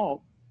an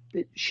adult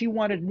that she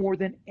wanted more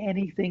than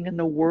anything in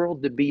the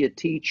world to be a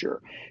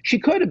teacher. She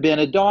could have been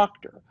a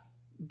doctor,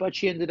 but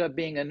she ended up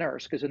being a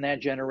nurse, because in that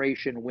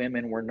generation,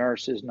 women were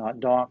nurses, not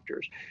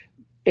doctors.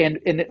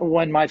 And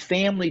when my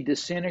family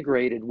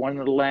disintegrated, one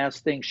of the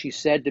last things she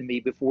said to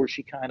me before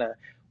she kind of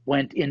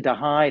went into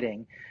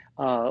hiding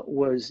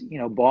was,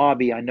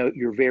 "Bobby, I know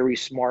you're very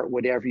smart.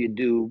 Whatever you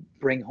do,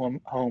 bring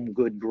home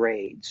good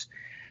grades."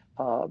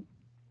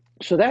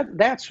 So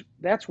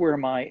that's where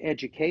my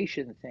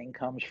education thing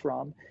comes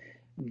from.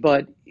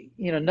 But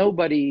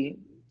nobody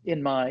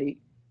in my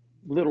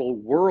little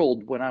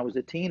world when I was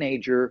a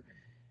teenager,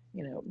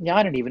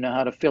 I didn't even know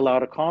how to fill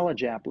out a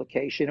college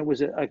application. It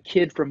was a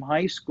kid from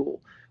high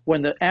school.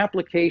 When the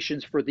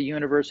applications for the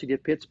University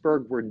of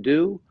Pittsburgh were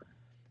due,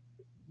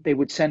 they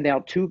sent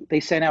out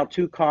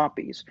two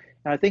copies.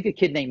 And I think a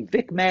kid named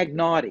Vic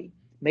Magnotti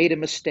made a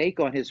mistake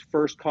on his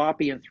first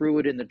copy and threw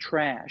it in the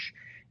trash.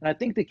 And I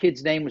think the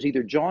kid's name was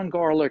either John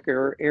Garlick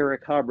or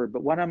Eric Hubbard,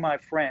 but one of my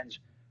friends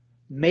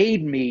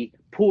made me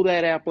pull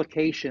that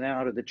application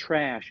out of the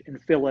trash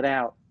and fill it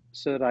out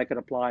so that I could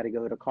apply to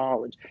go to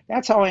college.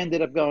 That's how I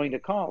ended up going to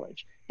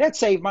college. That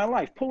saved my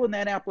life, pulling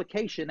that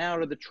application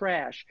out of the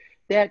trash.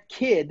 That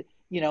kid,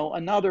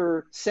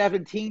 another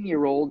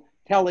 17-year-old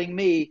telling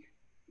me,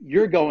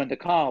 "You're going to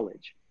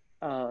college."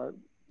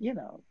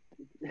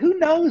 who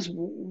knows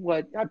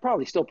what, I'd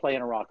probably still play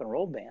in a rock and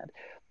roll band,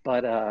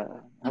 but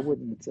I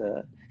wouldn't,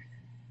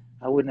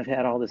 I wouldn't have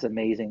had all this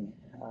amazing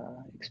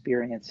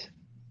experience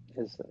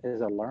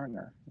as a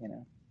learner, you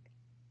know.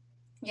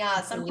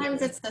 Yeah,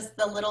 sometimes Absolutely. it's just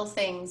the little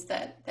things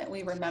that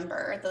we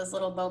remember, those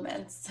little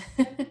moments.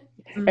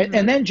 And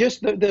Hmm. then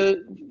just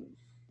the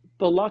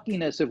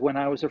luckiness of when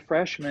I was a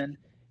freshman,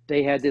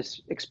 they had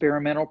this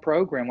experimental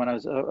program when I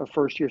was a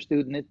first year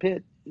student at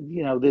Pitt.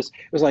 You know, this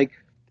it was like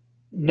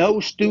no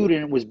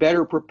student was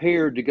better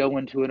prepared to go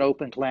into an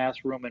open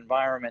classroom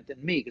environment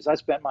than me because I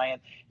spent my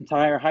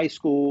entire high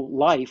school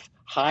life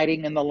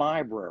hiding in the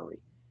library,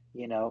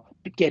 you know,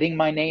 getting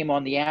my name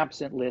on the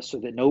absent list so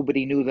that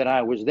nobody knew that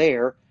I was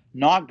there,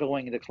 not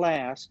going to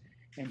class,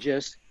 and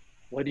just,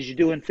 what did you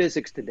do in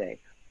physics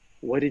today?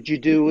 What did you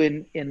do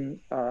in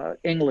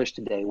English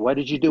today? What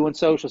did you do in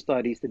social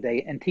studies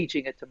today? And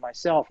teaching it to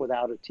myself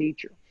without a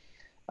teacher.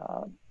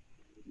 Uh,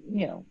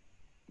 you know,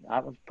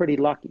 I was pretty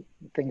lucky.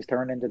 Things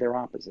turn into their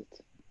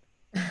opposites.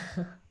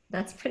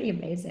 That's pretty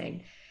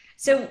amazing.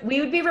 So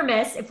we would be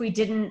remiss if we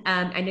didn't.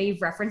 I know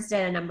you've referenced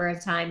it a number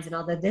of times, and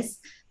although this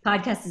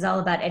podcast is all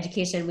about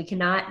education, we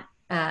cannot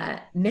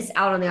miss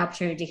out on the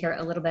opportunity to hear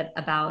a little bit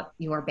about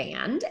your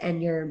band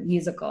and your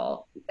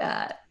musical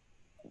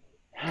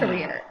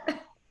career.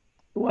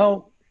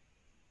 Well,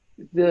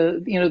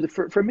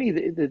 for me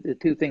the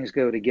two things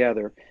go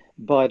together.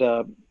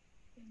 But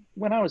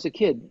when I was a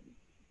kid,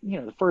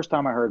 the first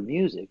time I heard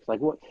music, it's like,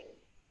 what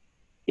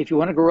if you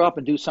want to grow up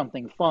and do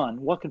something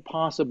fun? What could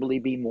possibly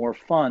be more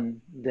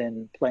fun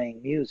than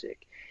playing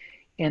music?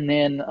 And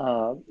then,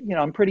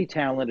 I'm pretty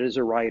talented as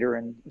a writer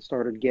and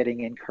started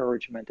getting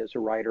encouragement as a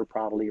writer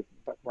probably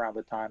around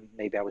the time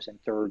maybe I was in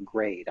third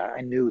grade.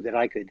 I knew that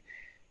I could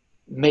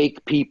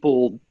make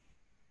people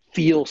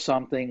feel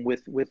something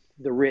with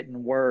the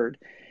written word.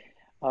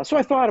 So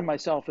I thought of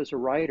myself as a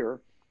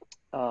writer.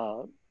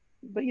 Uh,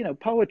 but,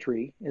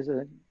 poetry is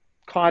a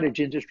cottage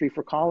industry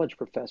for college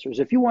professors.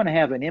 If you want to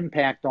have an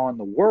impact on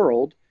the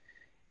world,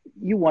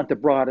 you want the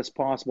broadest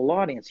possible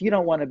audience. You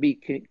don't want to be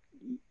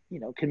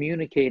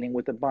communicating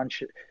with a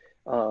bunch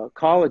of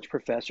college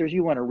professors.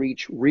 You want to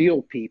reach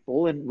real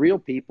people, and real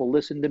people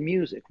listen to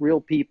music. Real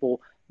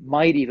people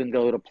might even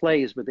go to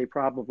plays, but they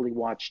probably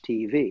watch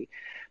TV.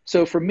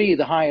 So for me,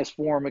 the highest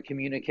form of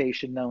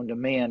communication known to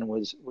man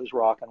was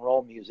rock and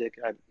roll music.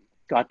 I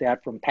got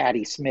that from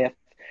Patti Smith,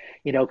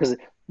 because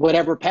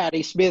whatever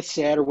Patti Smith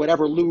said, or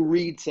whatever Lou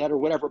Reed said, or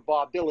whatever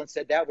Bob Dylan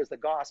said, that was the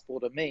gospel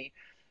to me.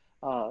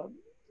 Uh,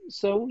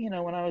 so, when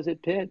I was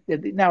at Pitt,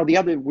 now the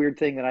other weird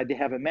thing that I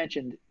haven't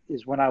mentioned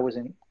is when I was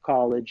in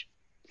college,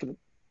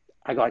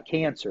 I got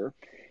cancer.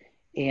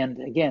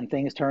 And again,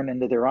 things turned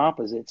into their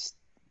opposites,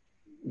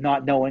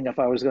 not knowing if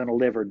I was going to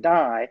live or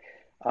die.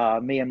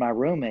 Me and my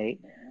roommate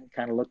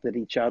kind of looked at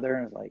each other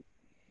and was like,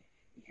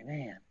 yeah,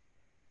 man,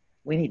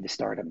 we need to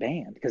start a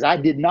band. Because I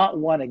did not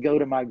want to go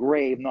to my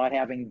grave not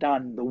having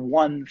done the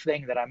one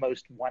thing that I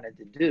most wanted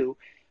to do.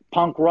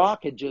 Punk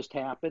rock had just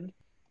happened.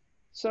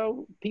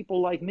 So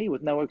people like me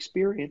with no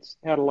experience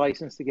had a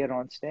license to get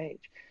on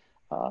stage.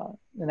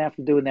 And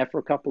after doing that for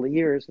a couple of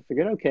years, I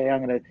figured, okay,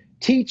 I'm going to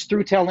teach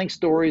through telling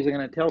stories. I'm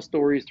going to tell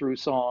stories through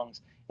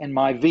songs. And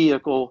my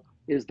vehicle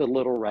is the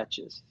Little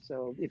Wretches.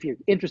 So if you're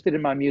interested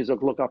in my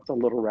music, look up the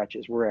Little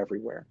Wretches. We're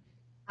everywhere.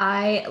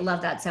 I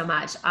love that so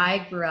much.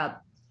 I grew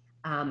up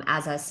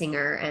as a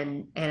singer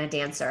and a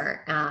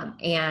dancer.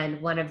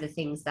 And one of the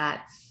things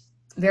that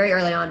very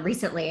early on,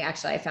 recently,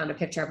 actually, I found a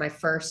picture of my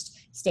first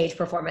stage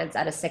performance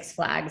at a Six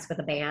Flags with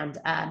a band.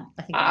 I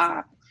think it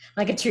was Ah,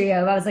 like a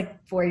trio. I was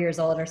like 4 years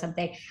old or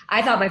something.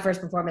 I thought my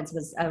first performance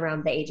was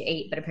around the age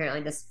 8, but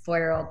apparently this 4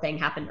 year old thing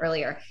happened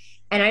earlier.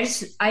 And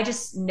I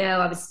just know,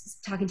 I was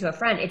talking to a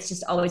friend. It's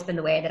just always been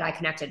the way that I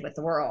connected with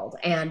the world.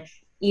 And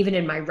even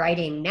in my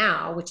writing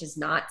now, which is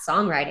not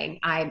songwriting,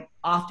 I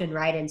often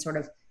write in sort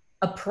of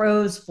a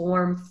prose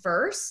form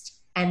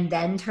first and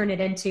then turn it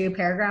into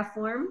paragraph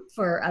form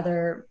for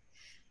other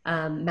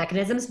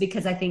mechanisms,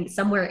 because I think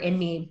somewhere in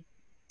me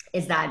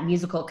is that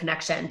musical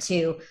connection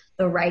to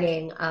the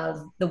writing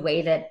of the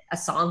way that a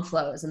song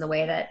flows and the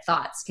way that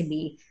thoughts can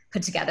be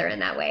put together in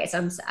that way.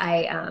 So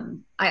I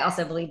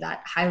also believe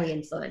that highly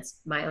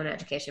influenced my own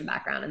education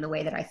background and the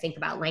way that I think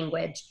about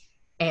language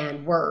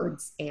and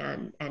words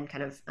and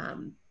kind of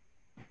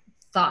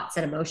thoughts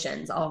and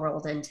emotions all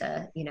rolled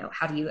into,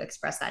 how do you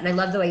express that? And I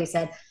love the way you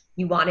said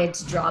you wanted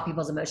to draw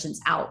people's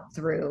emotions out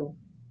through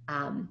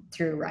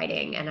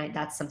writing, and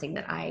that's something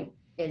that I'm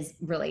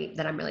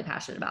really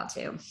passionate about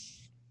too.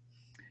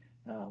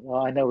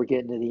 well, I know we're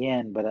getting to the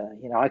end, but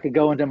I could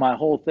go into my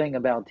whole thing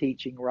about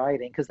teaching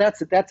writing because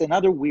that's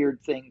another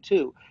weird thing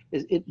too.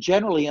 Is it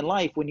generally in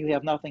life when you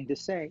have nothing to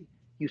say,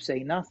 you say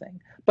nothing.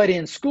 But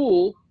in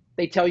school,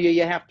 they tell you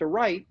you have to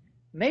write.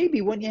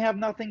 Maybe when you have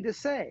nothing to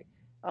say,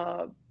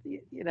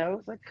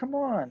 it's like, come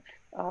on,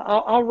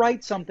 I'll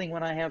write something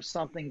when I have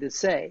something to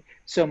say.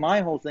 So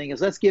my whole thing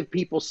is let's give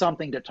people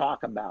something to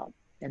talk about,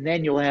 and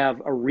then you'll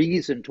have a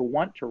reason to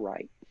want to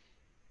write.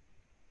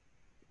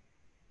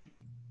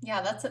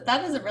 Yeah,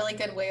 that is a really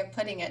good way of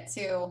putting it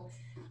too.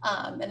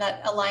 And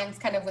that aligns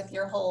kind of with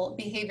your whole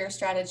behavior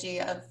strategy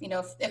of,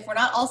 if we're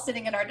not all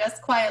sitting at our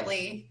desk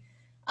quietly,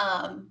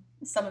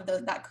 some of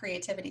that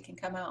creativity can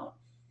come out.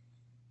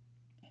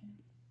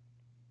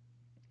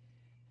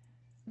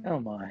 Oh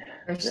my.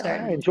 For I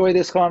sure. enjoy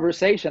this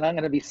conversation. I'm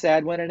going to be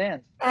sad when it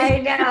ends. I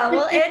know.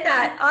 Well,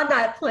 on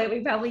that point,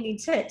 we probably need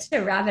to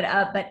wrap it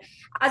up. But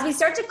as we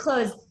start to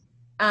close,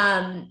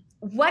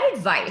 what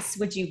advice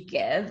would you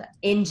give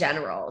in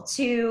general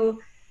to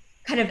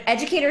kind of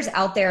educators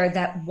out there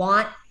that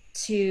want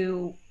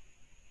to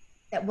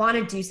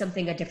do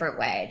something a different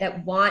way,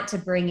 that want to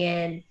bring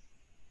in,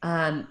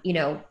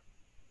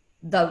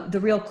 the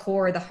real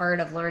core, the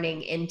heart of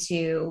learning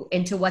into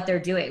what they're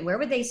doing? Where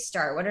would they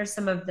start? What are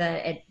some of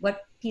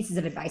what pieces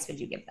of advice would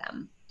you give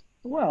them?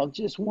 Well,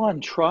 just one,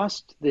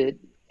 trust that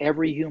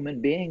every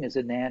human being is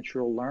a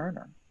natural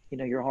learner.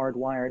 You're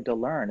hardwired to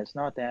learn. It's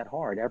not that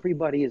hard.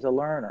 Everybody is a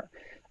learner,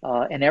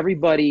 and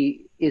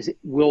everybody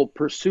will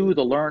pursue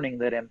the learning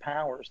that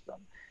empowers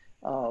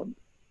them.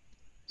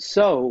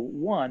 So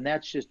one,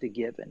 that's just a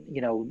given.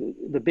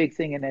 The big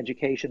thing in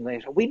education,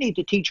 they say, we need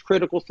to teach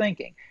critical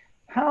thinking.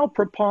 How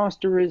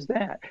preposterous is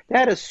that?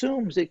 That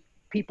assumes that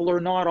people are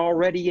not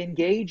already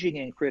engaging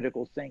in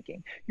critical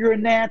thinking. You're a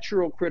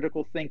natural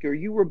critical thinker.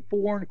 You were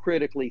born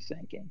critically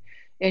thinking,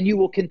 and you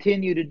will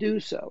continue to do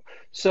so.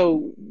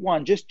 So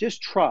one, just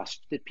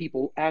trust that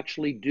people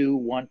actually do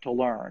want to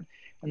learn.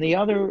 And the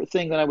other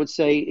thing that I would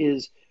say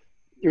is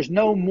there's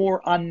no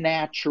more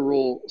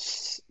unnatural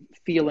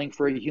feeling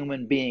for a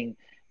human being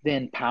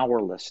than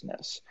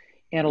powerlessness.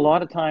 And a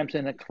lot of times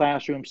in a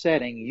classroom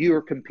setting,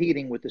 you're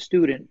competing with the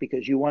student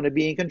because you want to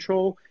be in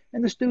control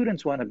and the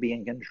students want to be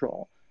in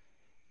control.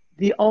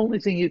 The only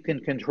thing you can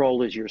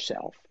control is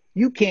yourself.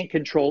 You can't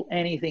control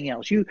anything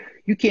else. You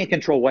can't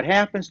control what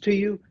happens to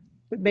you,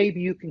 but maybe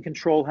you can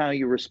control how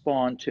you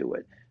respond to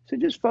it. So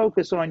just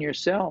focus on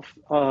yourself.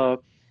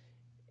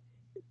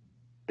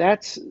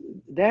 That's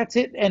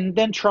it. And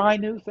then try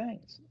new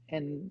things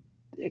and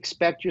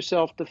expect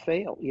yourself to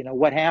fail.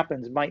 What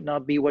happens might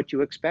not be what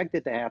you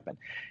expected to happen.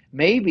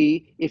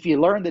 Maybe if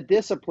you learn the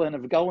discipline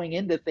of going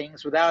into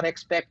things without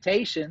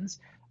expectations,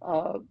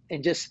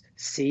 and just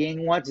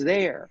seeing what's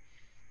there.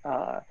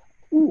 I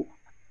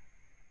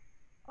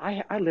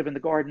live in the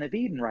Garden of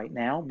Eden right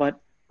now, but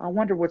I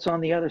wonder what's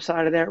on the other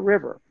side of that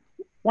river.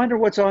 Wonder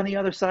what's on the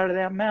other side of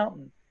that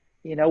mountain.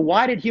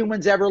 Why did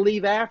humans ever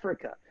leave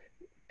Africa?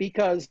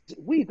 Because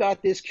we've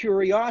got this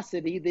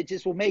curiosity that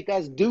just will make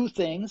us do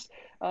things.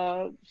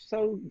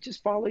 So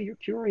just follow your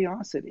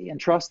curiosity and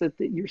trust that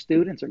your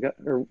students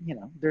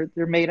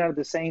they're made out of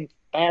the same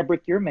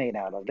fabric you're made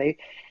out of.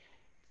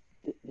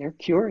 They're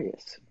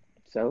curious.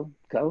 So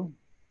go,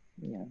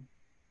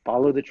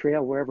 follow the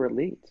trail wherever it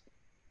leads.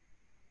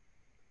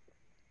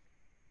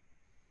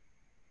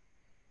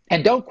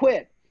 And don't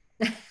quit.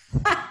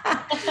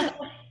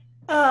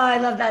 Oh, I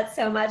love that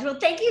so much. Well,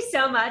 thank you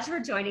so much for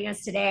joining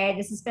us today.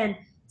 This has been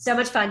so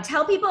much fun.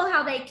 Tell people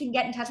how they can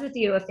get in touch with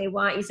you if they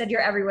want. You said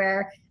you're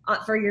everywhere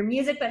for your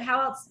music, but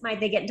how else might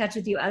they get in touch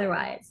with you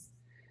otherwise?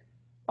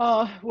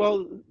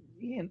 Well,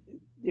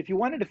 if you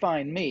wanted to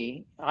find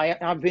me,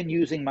 I've been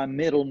using my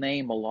middle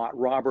name a lot,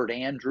 Robert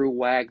Andrew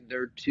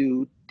Wagner,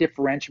 to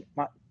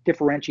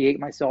differentiate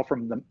myself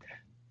from the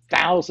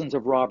thousands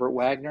of Robert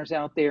Wagners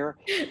out there.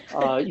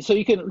 So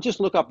you can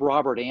just look up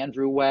Robert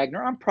Andrew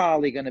Wagner. I'm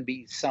probably going to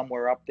be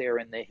somewhere up there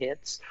in the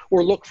hits,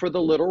 or look for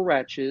the Little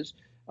Wretches.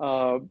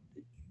 I'm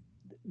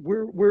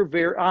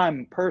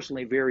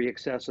personally very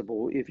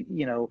accessible. If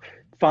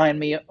find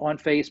me on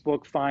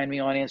Facebook, find me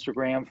on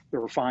Instagram,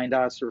 or find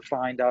us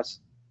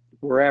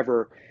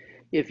wherever.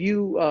 If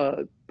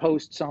you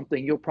post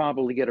something, you'll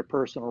probably get a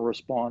personal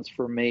response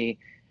from me.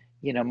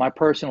 My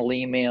personal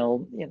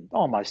email,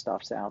 all my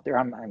stuff's out there.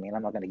 I'm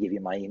not going to give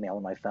you my email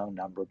and my phone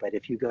number, but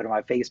if you go to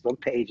my Facebook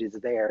page, it's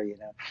there,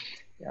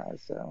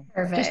 so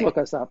Perfect. Just look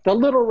us up, The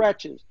Little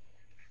Wretches.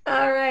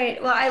 All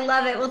right. Well, I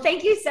love it. Well,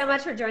 thank you so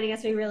much for joining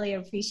us. We really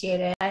appreciate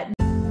it.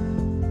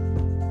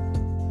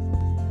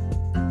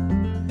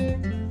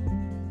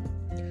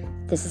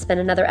 This has been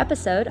another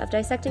episode of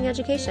Dissecting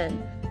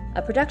Education,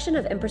 a production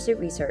of In Pursuit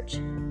Research.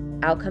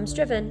 Outcomes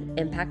driven,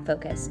 impact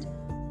focused.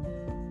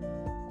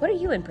 What are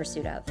you in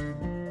pursuit of?